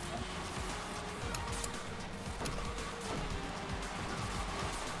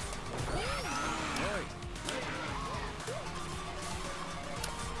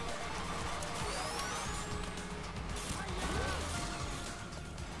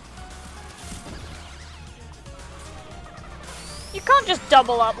 You can't just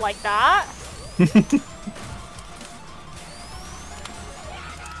double up like that.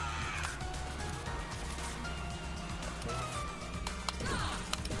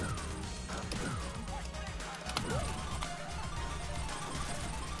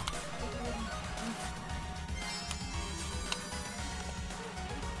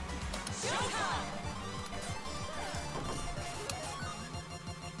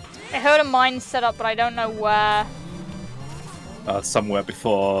 I heard a mine set up, but I don't know where. Somewhere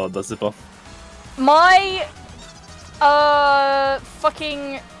before the zipper. My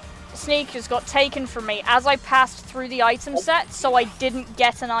fucking sneakers got taken from me as I passed through the item set, so I didn't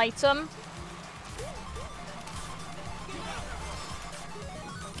get an item.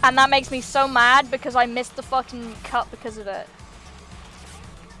 And that makes me so mad because I missed the fucking cut because of it.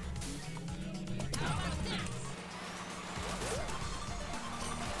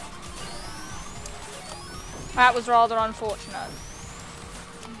 That was rather unfortunate.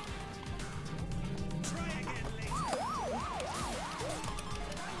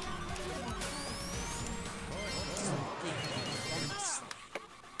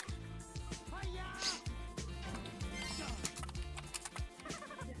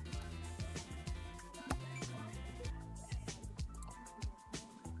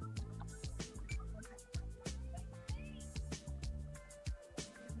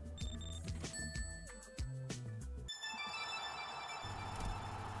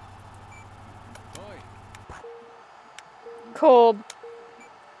 Corb.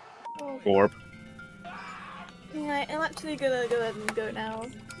 Orb. Yeah, I'm actually gonna go ahead and go now.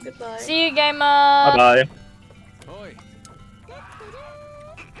 Goodbye. See you, gamer. Bye bye. Oi.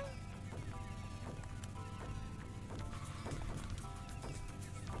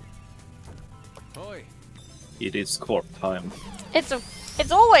 Oi. It is corp time.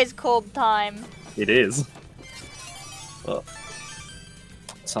 It's always Corb time. It is. Well,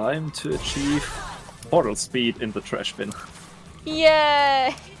 time to achieve portal speed in the trash bin.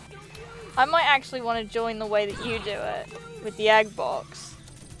 Yay! I might actually want to join the way that you do it with the egg box.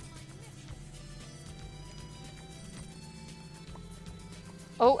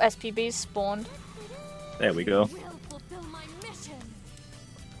 Oh, SPB's spawned. There we go.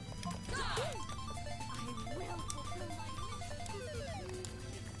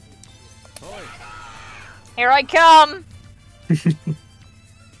 Here I come!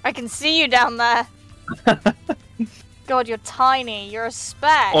 I can see you down there. God, you're tiny. You're a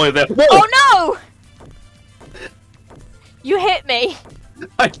speck. Oh, there. Oh no! You hit me.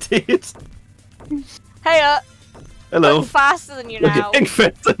 I did. Hey, Hello. I'm faster than you You're now. getting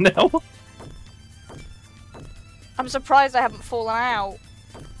faster now. I'm surprised I haven't fallen out.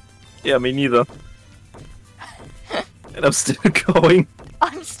 Yeah, me neither. And I'm still going.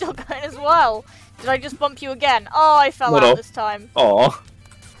 I'm still going as well. Did I just bump you again? Oh, I fell out this time. Aw.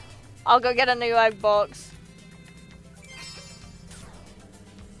 I'll go get a new egg box.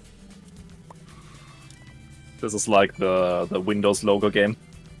 This is like the Windows logo game.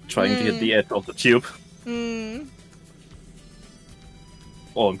 Trying to hit the edge of the tube. Hmm.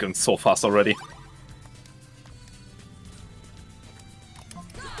 Oh, I'm going so fast already.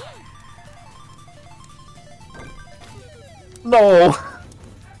 No!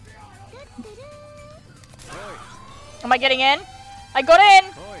 Am I getting in? I got in!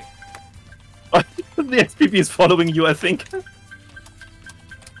 The SPB is following you, I think.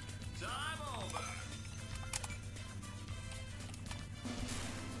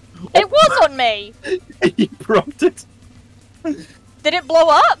 It was on me! He broke it. Did it blow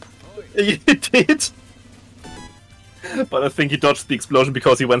up? It did. But I think he dodged the explosion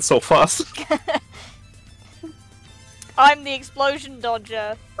because he went so fast. I'm the explosion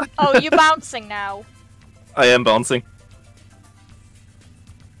dodger. Oh, you're bouncing now. I am bouncing.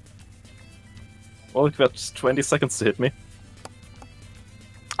 Well, you've got 20 seconds to hit me.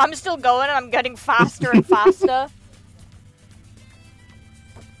 I'm still going and I'm getting faster and faster.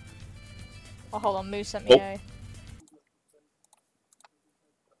 Oh, hold on, Moose sent me a...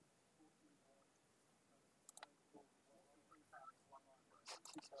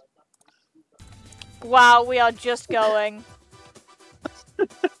 Wow, we are just going.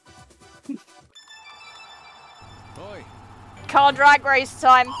 Car drag race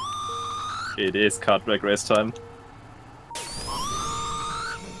time. It is kart drag race time.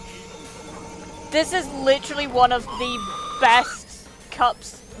 This is literally one of the best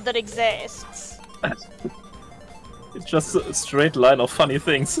cups that exists. It's just a straight line of funny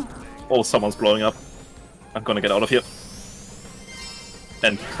things. Oh, someone's blowing up. I'm gonna get out of here.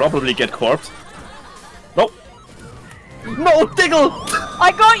 And probably get corpsed. Nope. No, Diggle!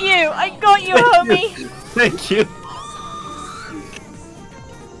 I got you! I got you, homie! Thank you.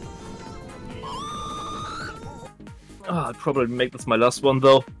 Oh, I'll probably make this my last one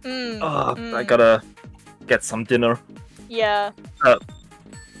though. I gotta get some dinner. Yeah.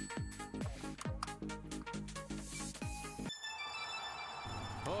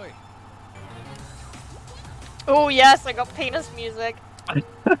 Oh yes, I got penis music.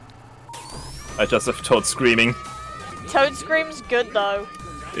 I just have Toad screaming. Toad Scream's good though.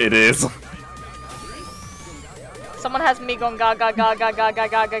 It is. Someone has me going gaga gaga gaga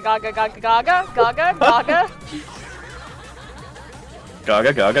gaga gaga gaga gaga gaga gaga.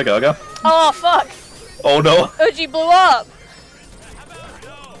 Gaga, gaga, gaga. Oh fuck! Oh no! Uji blew up!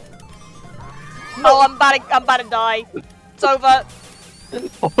 Oh, I'm about to die. It's over.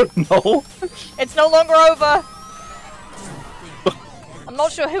 Oh no! It's no longer over. I'm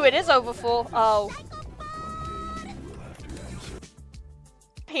not sure who it is over for. Oh.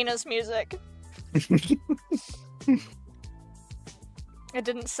 Penis music. It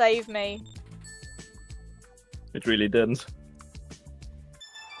didn't save me. It really didn't.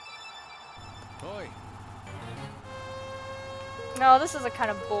 No, this is a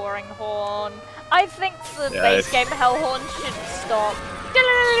kind of boring horn. I think the Yeah, base game Hell Horn should stop.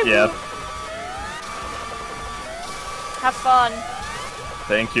 Yeah. Have fun.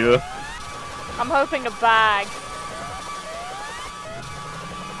 Thank you. I'm hoping to bag.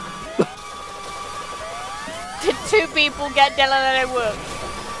 Did 2 people get Delaware Whoop?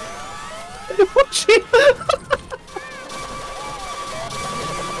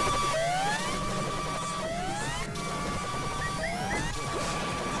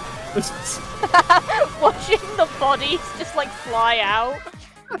 Watching the bodies just like fly out.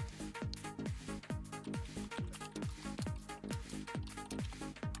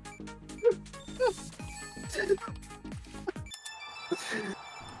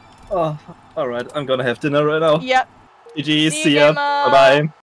 Oh, alright, I'm gonna have dinner right now. Yep. GG, See you, see ya. gamer. Bye bye.